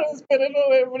 I thought it was better. No,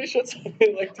 everybody should say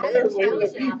it like I didn't terribly.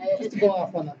 challenge it on Just it. to go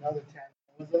off on another tangent,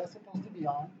 was that supposed to be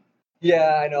on?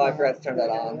 Yeah, I know. I forgot to turn that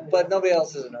on, but nobody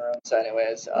else is in the room. So,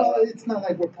 anyways, Well, it's not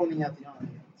like we're pointing at the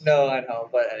audience. no, I know.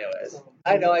 But anyways,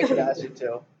 I know I should ask you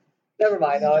too. Never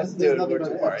mind. No, it's There's dude. We're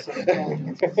nothing too but far.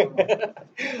 episodes,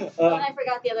 And I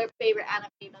forgot the other favorite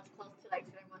anime that's close to like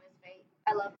Sailor Moon is Fate.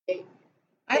 I love Fate.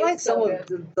 I like It's so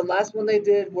some of the last one they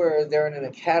did where they're in an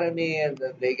academy and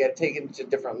they get taken to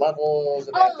different levels.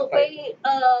 And they have to fight.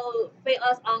 Fate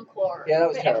Lost Encore. Yeah, that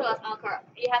was Fate terrible. Extra Lost Encore.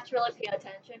 You have to really pay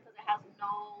attention because it has no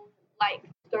like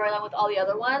storyline with all the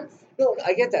other ones. No,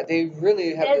 I get that. They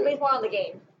really have It's to. based more on the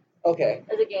game. Okay.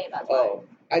 It's a game, that's why. Oh,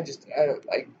 I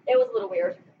like. It was a little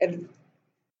weird. And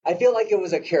I feel like it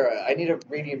was Akira. I need a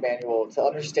reading manual to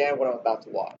understand what I'm about to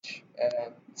watch.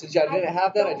 And since I didn't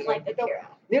have that, I don't just like Akira.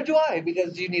 Neither do I,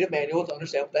 because you need a manual to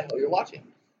understand what the hell you're watching.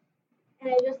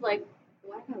 And I just like,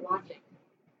 what am I watching?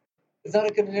 It's not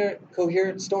a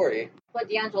coherent story. But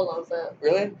D'Angelo loves it.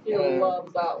 Really? He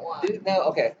loves that one. Now,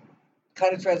 okay.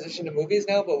 Kind of transition to movies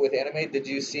now, but with anime, did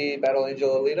you see Battle Angel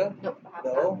Alita? Nope, I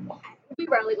haven't. No? We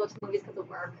rarely go to the movies because of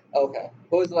work. Okay.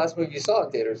 What was the last movie you saw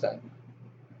in theaters then?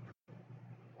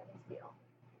 Evansville.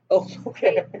 Oh,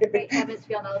 okay. Great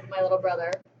Evansville, that was my little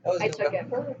brother. That was I took it.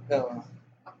 No.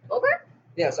 October?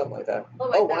 Yeah, something like that.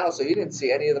 Something like Wow, that. so you didn't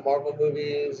see any of the Marvel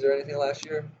movies or anything last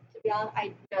year? To be honest,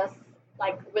 I just,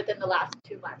 like, within the last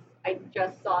 2 months, I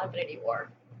just saw Infinity War.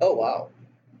 Oh, wow.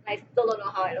 And I still don't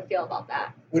know how I feel about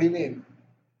that. What do you mean?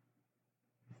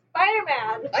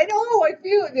 Spider-Man! I know, I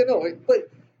feel it, but...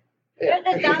 Yeah.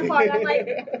 It's that part, I'm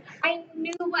like, I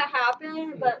knew what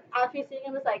happened, but after seeing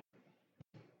him, it's like,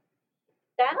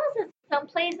 Thanos is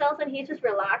someplace else and he's just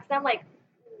relaxed. I'm like,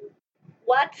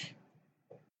 what?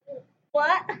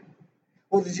 What?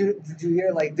 Well, did you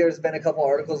hear, like, there's been a couple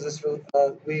articles this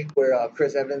week where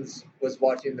Chris Evans was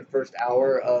watching the first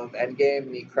hour of Endgame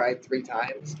and he cried 3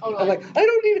 times? Oh, I'm like, I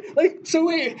don't need, like, so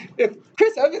wait, if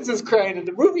Chris Evans is crying in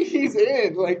the movie he's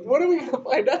in, like, what are we going to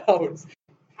find out? I haven't seen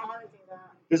that.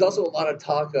 There's also a lot of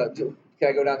talk, can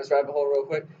I go down this rabbit hole real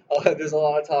quick? There's a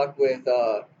lot of talk with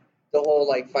the whole,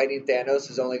 like, fighting Thanos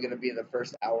is only going to be in the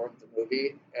first hour of the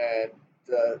movie, and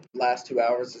the last 2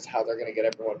 hours is how they're going to get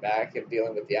everyone back and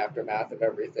dealing with the aftermath of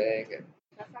everything. And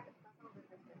That's not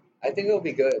interesting. I think it'll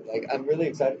be good. Like, I'm really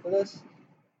excited for this.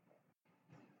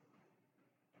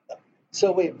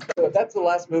 So wait, so if that's the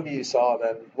last movie you saw,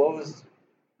 then what was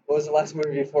the last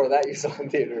movie before that you saw in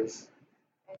theaters?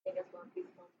 I think it's One Piece.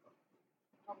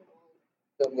 Film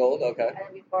Film Gold, okay. And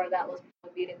then before that was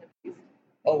Beauty and the Beast.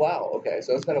 Oh wow, okay,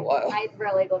 so it's been a while. I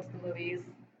rarely go to the movies.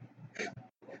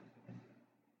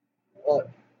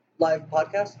 Live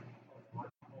podcast?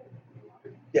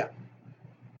 Yeah.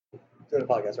 Doing a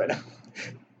podcast right now.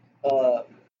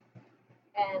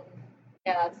 And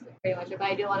yeah, that's pretty much it. But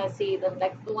I do want to see the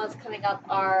ones coming up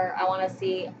are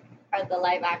the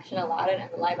live action Aladdin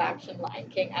and the live action Lion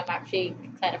King. I'm actually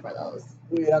excited for those.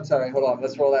 Wait, I'm sorry, hold on,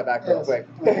 let's roll that back real quick.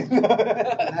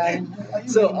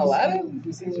 So, Aladdin?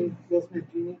 You seen Will Smith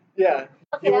Genie? Yeah.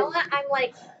 Okay, that one I'm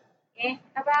like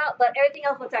about, but everything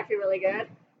else looks actually really good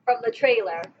from the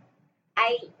trailer.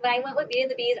 When I went with Beauty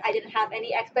and the Beast, I didn't have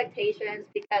any expectations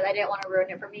because I didn't want to ruin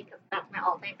it for me because that's my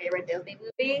all-time favorite Disney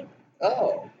movie.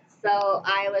 Oh. So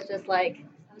I was just like,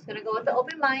 I'm just gonna go with the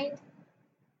open mind,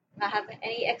 not have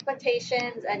any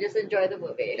expectations, and just enjoy the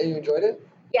movie. And you enjoyed it?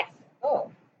 Yes. Oh.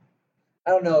 I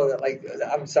don't know, like,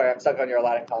 I'm sorry, I'm stuck on your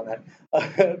Aladdin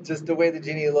comment. Just the way the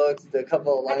genie looks, the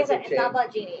couple of Like I lines said, of it's change. not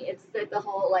about Genie. It's the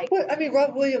whole like. What? I mean,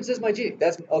 Rob Williams is my genie.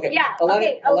 That's okay. Yeah. Aladdin,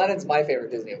 Okay. Aladdin's my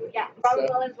favorite Disney movie. Yeah. Robin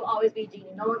So- Williams will always be Genie.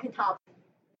 No one can top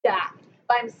that.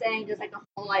 But I'm saying just like the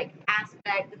whole like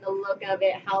aspect and the look of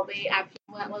it, how they actually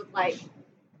went with like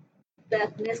the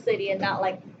ethnicity and not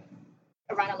like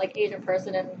a random like Asian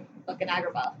person in fucking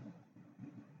Agrabah.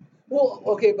 Well,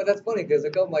 okay, but that's funny because a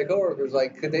couple of my coworkers,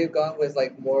 like, could they have gone with,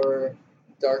 like, more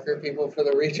darker people for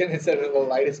the region instead of the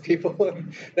lightest people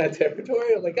in that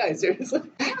territory? I'm like, guys, seriously?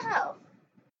 I don't know.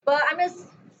 But I'm just.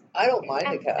 I don't mind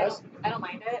the cast. I don't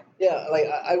mind it. Yeah, like,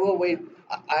 I will wait.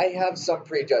 I have some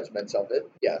prejudgments of it,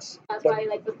 yes. That's But- why,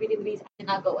 like, with Beauty and the Beast, I did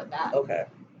not go with that. Okay.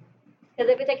 Because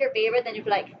if it's like your favorite, then you'd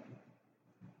be like,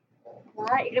 what?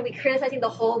 You're going to be criticizing the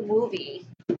whole movie.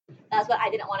 That's what I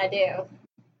didn't want to do.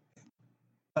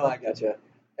 Oh, I gotcha.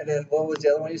 And then what was the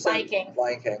other one you said? Lion King.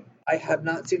 Lion King. I have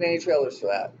not seen any trailers for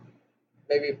that.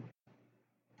 Maybe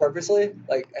purposely?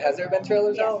 Like, has there been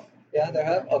trailers Yes. out? Yeah, there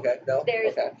have? Okay, no?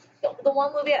 There's- Okay. The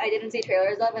one movie I didn't see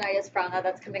trailers of, and I just found out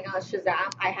that's coming out,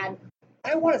 Shazam.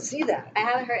 I want to see that. I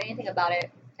haven't heard anything about it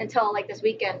until like this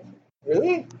weekend.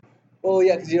 Really? Well,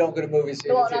 yeah, because you don't go to movies, so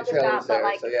you Well, don't not see just trailers that, but there,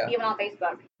 like so yeah. even on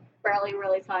Facebook, barely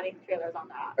really saw any trailers on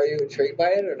that. Are you intrigued by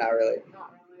it or not really?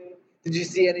 Not really. Did you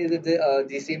see any of the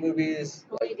DC movies?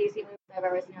 The only DC movies I've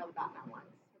ever seen are the Batman ones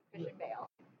with Christian Bale.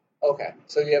 Okay,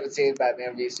 so you haven't seen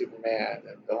Batman v Superman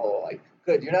and the whole, like,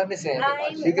 good, you're not missing anything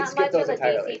much. I'm You can not skip much those of a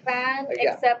entirely. DC fan, Like,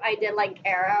 yeah. except I did like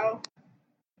Arrow,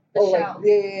 the Oh, show. like,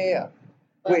 yeah.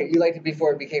 But- Wait, you liked it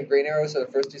before it became Green Arrow, so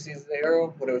the first 2 seasons of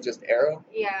Arrow, when it was just Arrow?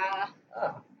 Yeah,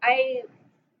 Oh. that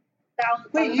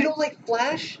was Wait, you don't like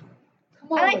Flash?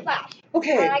 Come on. I like Flash.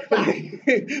 Okay. I like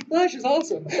Flash. Flash is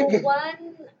awesome. The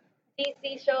one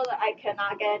DC show that I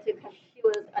cannot get into because she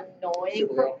was annoying.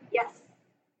 Supergirl? Yes.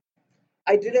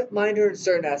 I didn't mind her in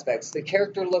certain aspects. The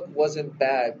character look wasn't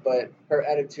bad, but her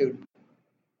attitude,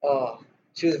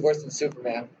 she was worse than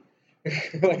Superman.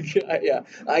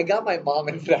 I got my mom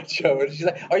into that show, and she's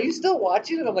like, "Are you still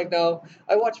watching it?" I'm like, "No,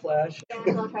 I watch Flash." Yeah,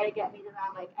 they'll try to get me to that.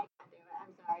 I'm like, I can't do it.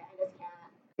 I'm sorry, I just can't.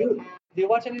 I Do can't. you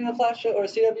watch any of the Flash show or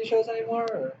CW shows anymore?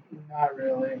 Or? Not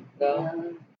really. No? I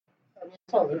mean, I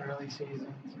saw the early seasons.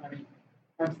 I mean,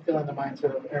 I'm still in the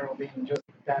mindset of Arrow being just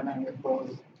Batman with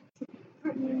bows.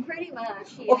 Pretty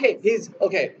much. Yeah. Okay, he's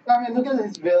okay. I mean, look at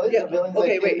his villain. Yeah. The villains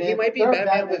Okay, that wait. came He in, might be they're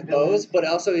Batman with bows, villains. but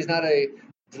also he's not a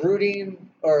brooding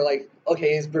or like.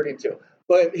 Okay, he's brooding too,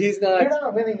 but he's They're not.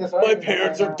 not winning this My argument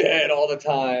parents right are now. dead all the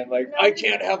time. Like No, I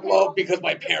can't have love because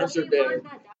my the parents are only one dead.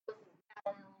 that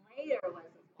was later was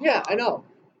his mom. Yeah, I know.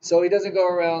 So he doesn't go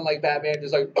around like Batman,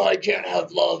 just like I can't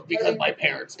have love because my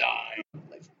parents died.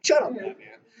 Like, shut up, Batman.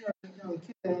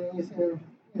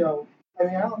 I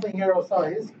mean, I don't think Arrow saw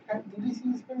his. Did he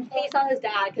see his first? He saw his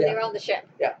dad because they were on the ship.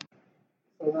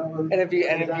 So that was, And if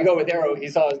you go with Arrow, he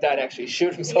saw his dad actually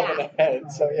shoot himself in the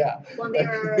head. So yeah. When they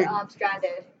were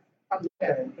stranded from the ship.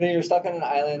 okay. And then you're stuck on an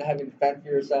island having to fend for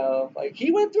yourself. Like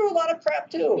he went through a lot of crap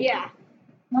too. Yeah.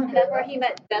 Okay. And that's where he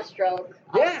met Deathstroke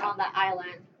Yeah. on that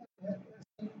island.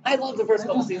 I love the first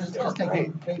They're couple just- seasons. they're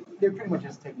just they're pretty much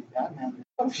just taking Batman.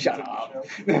 Oh, shut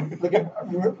Taking the up. show. Look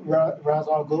at Ra's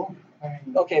al Ghul. I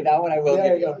mean, Okay, that one I will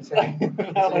There give you you. go, same.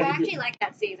 That I one I give actually you. liked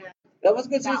that season. That was a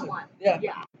good That season. one. Yeah.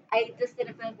 Yeah. I just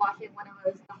didn't finish watching when it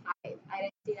was the hype. I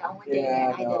didn't see that one day Yeah,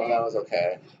 and I no, didn't. that was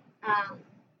okay.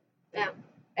 Yeah.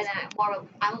 And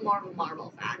I'm more of a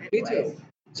Marvel fan. Me Anyways. too.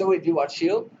 So wait, do you watch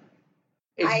Shield?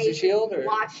 Agents of Shield or?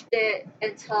 watched it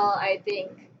until I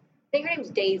think her name's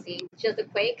Daisy. She has the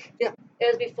Quake. Yeah. It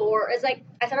was before. It's like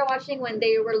I started watching when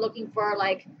they were looking for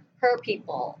like her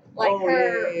people, like Oh,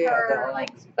 her the, like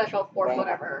special force, Right.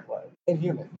 whatever.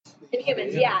 Inhumans.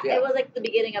 Inhumans, yeah. It was like the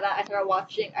beginning of that. I started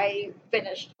watching. I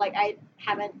finished. Like I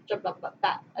haven't jumped up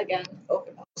that again.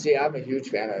 Okay. See, I'm a huge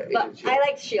fan of Agents But of Shield. I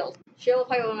like Shield. Shield is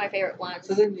probably one of my favorite ones.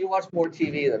 So then you watch more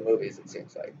TV than movies, it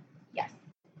seems like. Yes.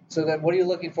 So then what are you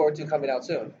looking forward to coming out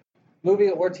soon? Movie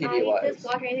or TV I wise? just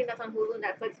watch anything that's on Hulu,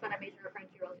 Netflix, Funimation, or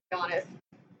Crunchyroll. To be honest,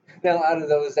 Now, out of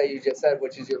those that you just said,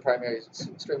 which is your primary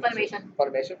streaming? Funimation.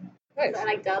 Funimation? Nice. I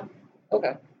like dub.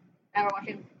 Okay. And we're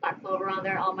watching Black Clover on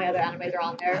there. All my other animes are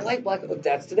on there. I like Black.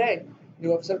 That's today.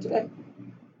 New episode today.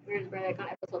 We're just barely on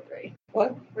episode 3.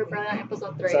 What? We're barely on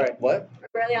episode 3. Sorry, what? We're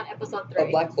barely on episode 3. Oh,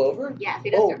 Black Clover? Yes,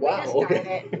 we just, Oh, we wow, just started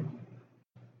okay. it.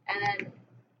 And then,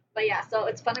 but yeah, so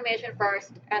it's Funimation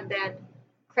first, and then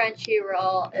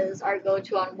Crunchyroll is our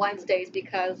go-to on Wednesdays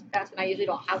because that's when I usually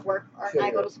don't have work or Sure.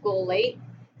 I go to school late.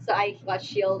 So I watch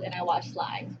Shield and I watch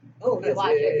Slime. Oh, We nice.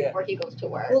 watch Yeah, it yeah, yeah. before he goes to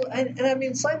work. Well, and I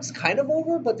mean, Slime's kind of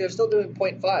over, but they're still doing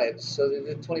 0.5s, so they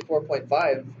did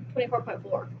 24.5.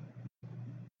 24.4.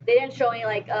 They didn't show any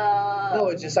like No,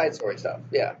 it's just side story stuff.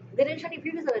 Yeah. They didn't show any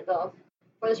previews of it though.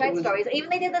 For the side was- stories. Even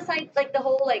they did the side like the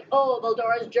whole like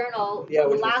Veldora's journal. Yeah, the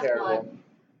which was last terrible. one.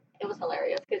 It was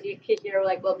hilarious because you could hear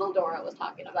like what Veldora was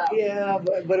talking about. Yeah,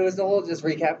 but it was the whole just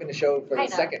recapping the show for I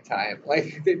the know. second time.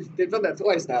 Like, they've done that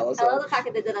twice now. I love So. the fact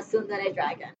that they did a Tsundere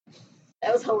dragon.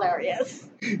 That was hilarious.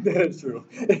 That is true.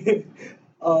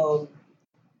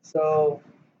 So,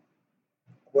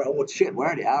 well, shit, we're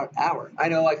already hour. I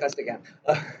know I cussed again.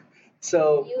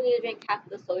 So, You need to drink half of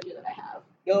the soju that I have.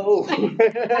 no. I'm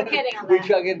kidding on We that.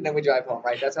 chug it and then we drive home,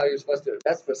 right? That's how you're supposed to do it.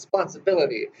 That's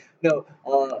responsibility. No,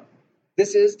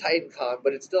 this is Titancon,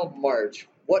 but it's still March.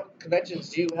 What conventions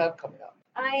do you have coming up?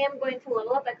 I am going to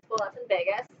Level Up Expo. That's in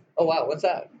Vegas. Oh, wow. What's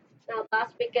that? The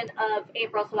last weekend of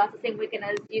April, so that's the same weekend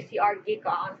as UCR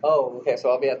GeekCon. Oh, okay. So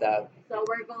I'll be at that. So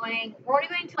we're only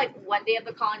going to like one day of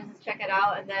the con to check it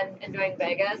out and then enjoying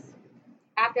Vegas.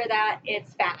 After that,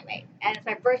 it's Fanime. And it's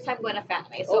my first time going to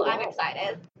Fanime, so Oh, wow. I'm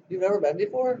excited. You've never been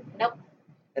before? Nope.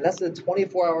 And that's a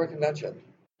 24-hour convention.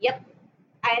 Yep.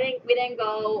 We didn't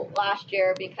go last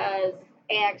year because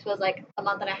AX was like a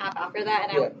month and a half after that,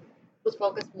 and Yeah. I was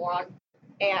focused more on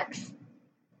AX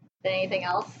than anything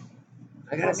else.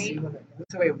 I gotta For me. see.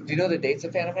 So wait, do you know the dates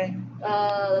of Fanime?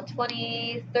 The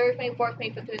 23rd, 24th,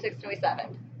 25th, 26th,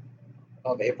 27th.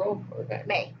 Of April or May?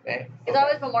 May. May. It's Okay.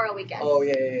 always Memorial Weekend. Oh,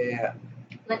 yeah.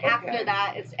 Then okay. after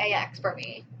that, it's AX for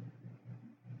me.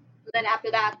 Then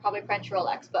after that, probably Crunchyroll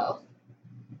Expo.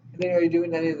 And then are you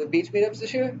doing any of the beach meetups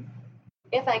this year?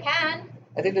 If I can.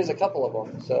 I think there's a couple of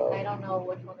them. So I don't know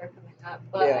which one are coming up,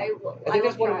 but Yeah. I will. I think will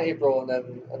there's one try. in April and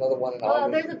then another one in Well,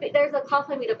 August. there's a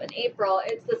cosplay meetup in April.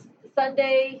 It's this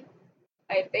Sunday,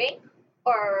 I think,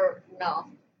 or no?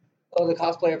 Oh, the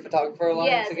cosplayer photographer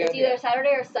alliance Yes, again? it's either Saturday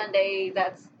or Sunday.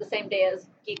 That's the same day as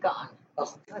GeekCon,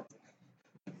 Oh, God.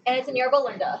 and it's in Yerba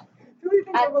Linda Who do you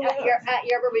think at ever went?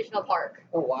 Yerba Regional Park.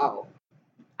 Oh, wow.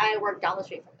 I work down the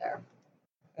street from there.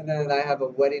 And then I have a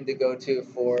wedding to go to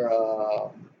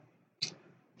for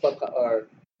or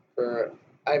for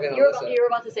Ivan and You were, Alyssa. you were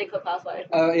about to say club cosplay.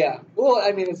 Yeah. Well,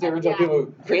 I mean, it's different. Some Yeah. people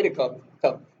who created club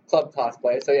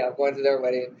cosplay. So yeah, I'm going to their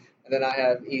wedding, and then I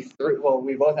have E3. Well,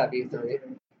 we both have E3,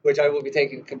 which I will be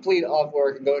taking complete off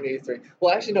work and going to E3.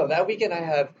 Well, actually, no. That weekend I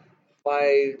have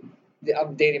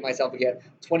I'm dating myself again.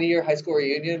 20-year high school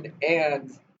reunion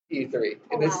and E3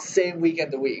 in the wow. same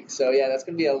weekend a week. So yeah, that's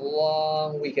gonna be a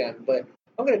long weekend, but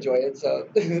I'm gonna enjoy it. So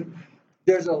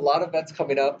there's a lot of events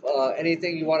coming up.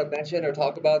 Anything you want to mention or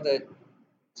talk about that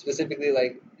specifically,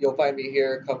 like you'll find me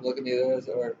here, come look at me this,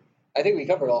 or I think we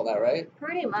covered all that, right?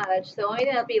 Pretty much. The only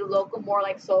thing that'll be local, more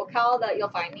like SoCal, that you'll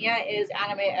find me at is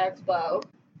Anime Expo.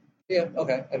 Yeah.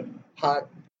 Okay. And hot.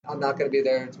 I'm not gonna be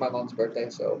there. It's my mom's birthday,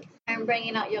 so I'm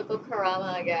bringing out Yoko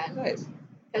Kurama again. nice.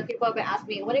 Because people have been asking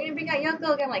me, when are you going to bring out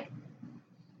Yoko again? I'm like,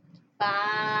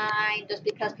 fine. Just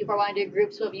because people want to do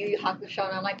groups of Yu Yu Hakusho.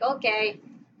 And I'm like, okay,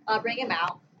 I'll bring him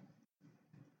out.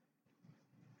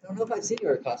 I don't know if I've seen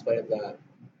your cosplay of that.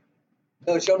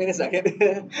 No, show me in a second.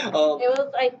 It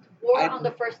was like, we're on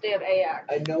the first day of AX.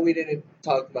 I know we didn't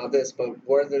talk about this, but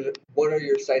what are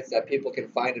your sites that people can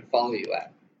find and follow you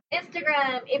at?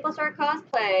 Instagram, April Star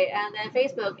Cosplay, and then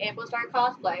Facebook, April Star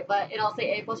Cosplay. But it'll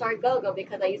say April Star GoGo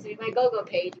because I used to be my GoGo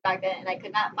page back then, and I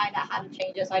could not find out how to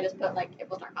change it, so I just put like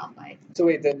April Star Cosplay. So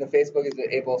wait, then the Facebook is the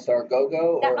April Star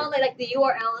GoGo? Not Or only like the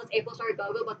URL is April Star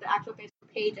GoGo, but the actual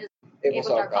Facebook page is April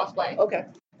Star Cosplay. Okay.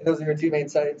 And those are your two main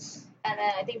sites? And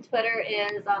then I think Twitter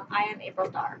is I am April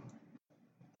Star.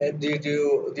 And do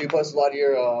you post a lot of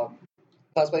your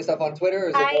cosplay stuff on Twitter, or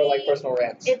is it more like personal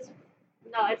rants? It's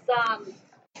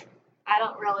I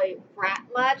don't really rant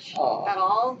much at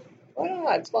all. Why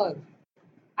not? It's fun.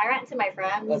 I rant to my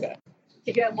friends. Okay.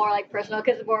 To get more like personal,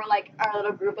 because we're like our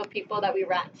little group of people that we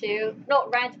rant to. No,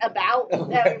 rant about.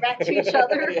 That we rant to each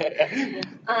other.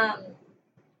 Yeah.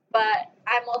 But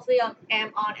I mostly am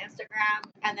on Instagram,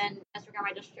 and then Instagram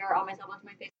I just share all my stuff onto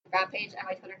my Facebook page and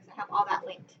my Twitter because I have all that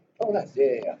linked. Oh, nice.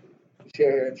 Yeah.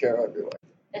 Share here and share everywhere.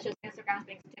 It's just Instagram's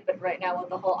being stupid right now with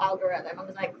the whole algorithm. I'm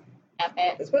just like, F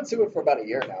it. It's been stupid for about a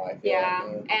year now, I feel. Yeah,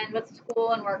 Like, and with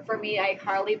school and work for me, I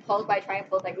hardly post, but I try and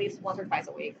post like at least once or twice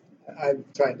a week. I'm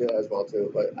trying to do that as well,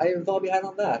 too, but I even fall behind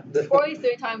on that. 4 or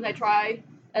 3 times I try.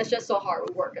 It's just so hard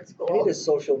with work and school. I need a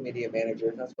social media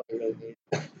manager. That's what I really need.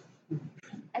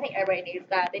 I think everybody needs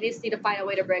that. They just need to find a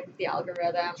way to break the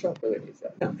algorithm. Trump really needs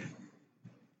that.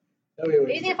 They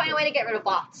need to find a way to get rid of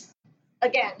bots.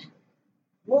 Again.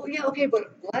 Well, yeah, okay,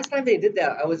 but last time they did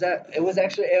that, it was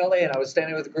actually ALA, and I was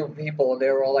standing with a group of people, and they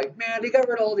were all like, man, they got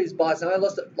rid of all these bots, and I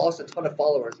lost a ton of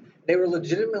followers. They were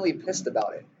legitimately pissed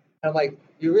about it. And I'm like,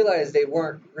 you realize they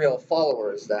weren't real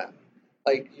followers then.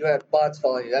 Like, you had bots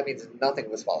following you, that means nothing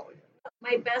was following you.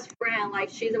 My best friend, like,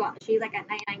 she's like at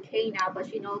 99K now, but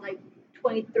she knows like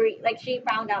 23, like she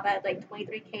found out that like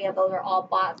 23K of those are all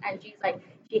bots, and she's like,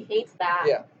 she hates that.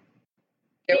 Yeah.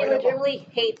 She legitimately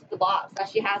hates the bots that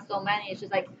she has so many. It's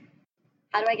just like,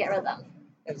 how do I get rid of them?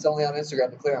 And it's only on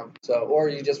Instagram to clear them. So, or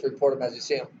you just report them as you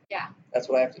see them. Yeah. That's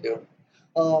what I have to do.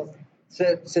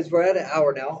 Since we're at an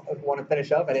hour now, I want to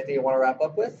finish up. Anything you want to wrap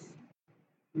up with?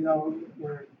 You know,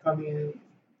 we're coming in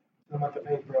the month of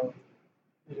April.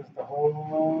 There's just a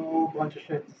whole bunch of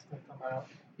shit that's going to come out.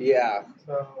 Yeah.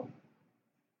 So,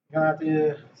 you're going to have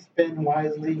to spend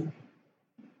wisely.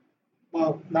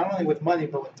 Well, not only with money,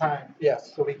 but with time.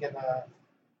 Yes. So we can.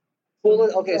 Well,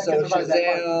 okay, Yeah, so 'cause it's like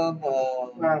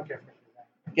Shazam, I don't care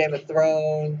for Shazam. Game of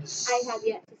Thrones. I have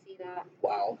yet to see that.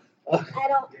 Wow. I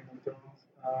don't. Game of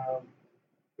Thrones.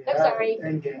 I'm sorry.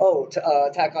 Endgame. Oh,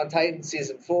 Attack on Titan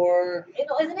season 4.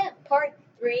 Isn't it part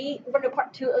 3? Or no,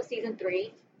 part 2 of season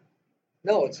 3?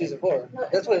 No, it's season 4.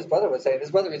 That's what his brother was saying.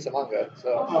 His brother reads the manga,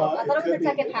 so. I thought it was could the be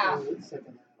second half. second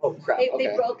half. Oh crap. They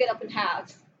Okay. broke it up in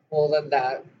half. Well, then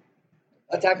that.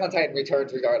 Attack on Titan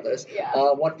returns regardless. Yeah.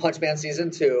 One Punch Man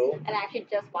season 2, And I actually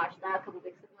just watched that a couple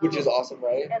weeks ago. which is awesome,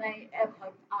 right? And I am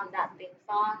hooked on that theme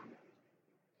song.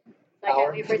 So I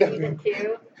Hour. can't wait for season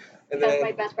 2. And Because then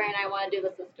my best friend and I want to do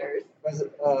the sisters. was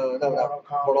it, no,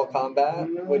 not Mortal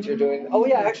Kombat, which you're doing. Oh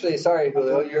yeah, actually, sorry,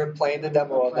 Julio, you're playing the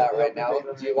demo of that right now.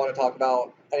 Do you want to talk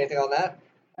about anything on that?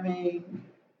 I mean,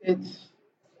 it's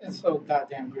so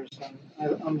goddamn gruesome.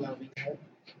 I'm loving it.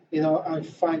 You know, I'm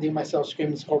finding myself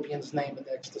screaming Scorpion's name in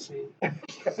ecstasy.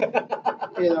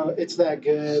 You know, it's that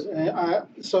good.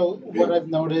 And so what I've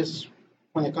noticed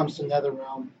when it comes to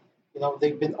NetherRealm, you know,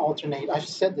 they've been alternate. I've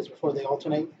said this before. They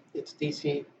alternate. It's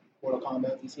DC Mortal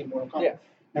Kombat, DC Mortal Kombat, Yeah.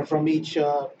 and from each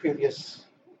previous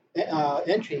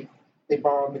entry, they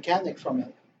borrow a mechanic from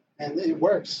it, and it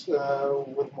works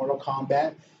with Mortal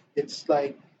Kombat. It's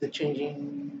like the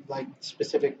changing like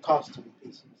specific costume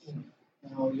pieces. You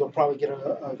know, you'll probably get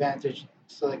a advantage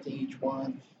selecting each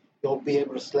one, you'll be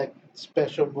able to select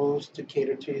special moves to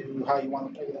cater to how you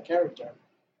want to play the character.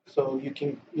 So you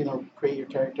can, create your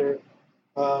character.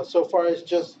 So far, it's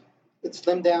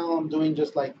slimmed down. I'm doing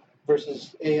just like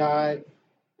versus AI,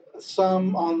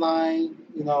 some online,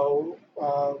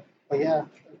 but yeah,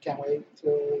 I can't wait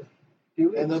till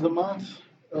end of the month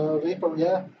of April.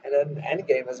 Yeah, And then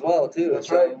Endgame as well too. That's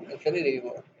so right.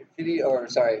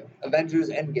 Avengers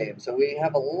Endgame. So we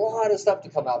have a lot of stuff to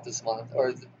come out this month,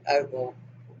 or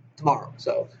tomorrow.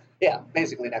 So yeah,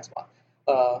 basically next month.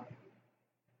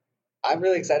 I'm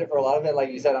really excited for a lot of it. Like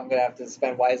you said, I'm gonna have to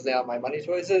spend wisely on my money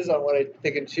choices on what I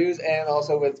pick and choose, and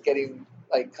also with getting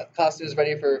like costumes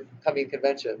ready for coming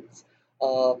conventions.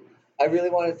 I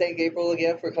really want to thank April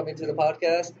again for coming to the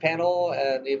podcast panel,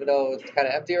 and even though it's kind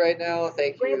of empty right now,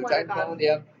 thank you, Blame Titancon.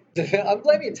 WonderCon. Yeah, I'm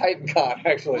blaming Titancon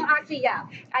actually. Well, actually, yeah.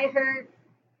 I heard.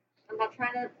 I'm not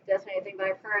trying to diss or anything, but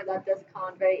I've heard that this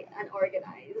con very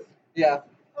unorganized. Yeah.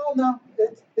 oh no,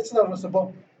 it's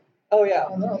noticeable Oh yeah.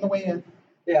 on the way in.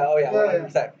 Yeah. Oh yeah. Yeah,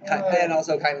 100%. yeah. And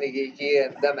also kindly geeky,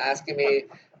 and them asking me,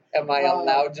 am I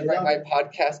allowed to bring my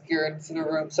podcast gear into the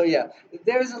room? So yeah,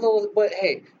 there's a little. But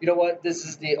hey, you know what? This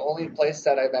is the only place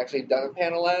that I've actually done a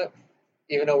panel at.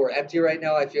 Even though we're empty right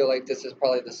now, I feel like this is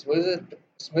probably the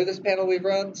smoothest panel we've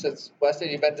run since Weston.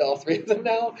 You've been to all three of them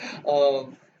now.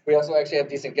 We also actually have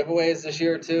decent giveaways this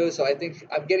year too, so I think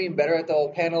I'm getting better at the whole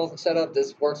panel setup.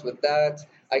 This works with that.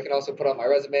 I can also put on my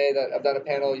resume that I've done a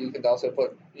panel. You can also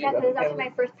put. Yeah, because it's actually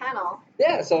my first panel.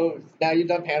 Yeah, so now you've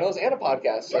done panels and a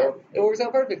podcast, so it works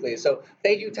out perfectly. So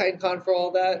thank you, Titancon, for all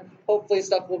that. Hopefully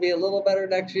stuff will be a little better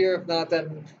next year. If not,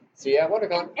 then see you at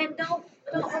WonderCon. And don't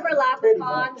overlap with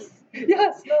cons.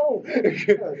 Yes, no.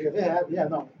 Yeah,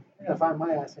 no. I'm gonna find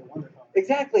my ass at WonderCon.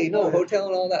 Exactly, no, hotel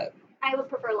and all that. I would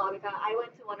prefer LobbyCon. I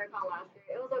went to WonderCon last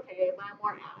year. It was okay, but I'm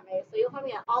more anime, so you'll find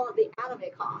me at all of the anime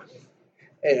cons.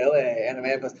 Hey, LA,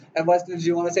 anime. And Weston, did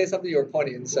you want to say something? You were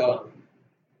pointing, so.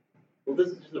 Well, this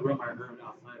is just a rumor I heard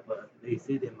outside, but they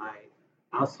say they might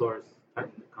outsource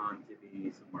Titancon to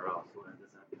be somewhere else, so it doesn't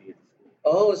have to be at the school.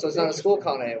 Oh, so it's not a school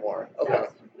con anymore. Okay.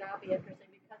 That'll be interesting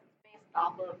because it's based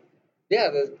off of Yeah,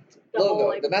 the logo, whole,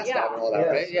 like, the mascot yeah. and all that,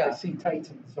 right? Yeah. I see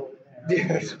Titans over there.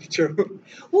 Yeah, true.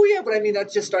 Well, yeah, but I mean,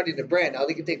 that's just starting the brand. Now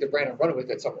they can take the brand and run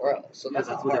with it somewhere else. So Because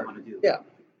that's that's not what hard. they want to do. Yeah.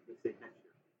 Let's say next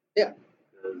year. Yeah.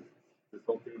 Because this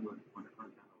whole thing with WonderCon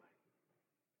kind of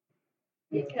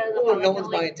because Well, of no how one's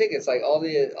like, buying tickets. Like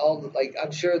like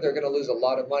I'm sure they're going to lose a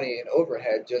lot of money in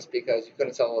overhead just because you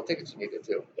couldn't sell all the tickets you needed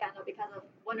to. yeah, no, because of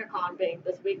WonderCon being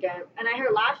this weekend. And I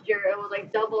heard last year it was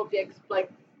like double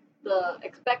the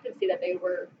expectancy that they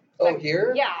were. Oh,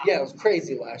 here? Yeah. Yeah, it was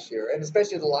crazy last year, and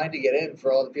especially the line to get in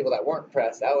for all the people that weren't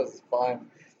pressed. That was fun.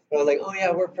 I was like, oh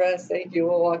yeah, we're pressed. Thank you.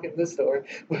 We'll walk in this door.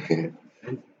 and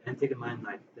take in mind,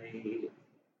 like,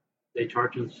 they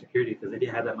charge them security because they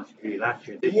didn't have that much security last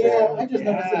year. Yeah, I just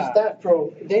noticed the staff pro.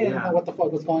 They didn't Yeah. know what the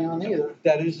fuck was going on either.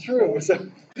 That is true. So,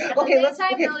 At okay, the let's same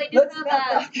time, though, they do let's have not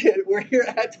that. knock it. We're here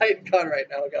at Titancon right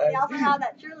now, guys. They also have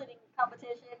that cheerleading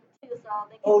competition too, so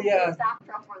they can Oh, do yeah. a staff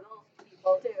pro for those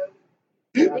people too.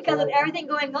 Yeah, Because of everything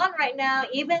going on right now,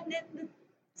 even in the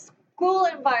school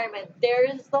environment,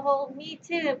 there's the whole Me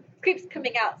Too creeps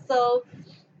coming out. So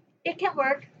it can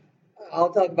work.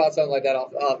 I'll talk about something like that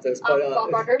off this, but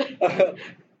Off record.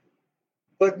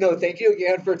 but no, thank you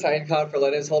again for Titancon for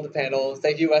letting us hold the panel.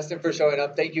 Thank you, Weston, for showing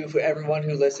up. Thank you for everyone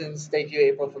who listens. Thank you,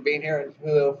 April, for being here, and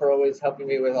Julio for always helping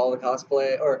me with all the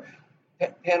cosplay or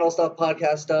panel stuff,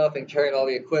 podcast stuff, and carrying all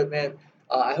the equipment.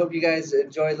 I hope you guys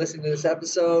enjoyed listening to this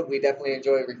episode. We definitely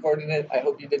enjoyed recording it. I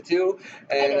hope you did too.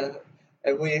 And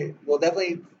we will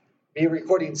definitely be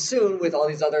recording soon with all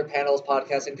these other panels,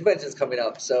 podcasts, and conventions coming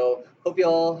up. So hope you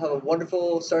all have a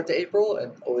wonderful start to April,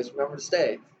 and always remember to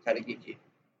stay kind of geeky.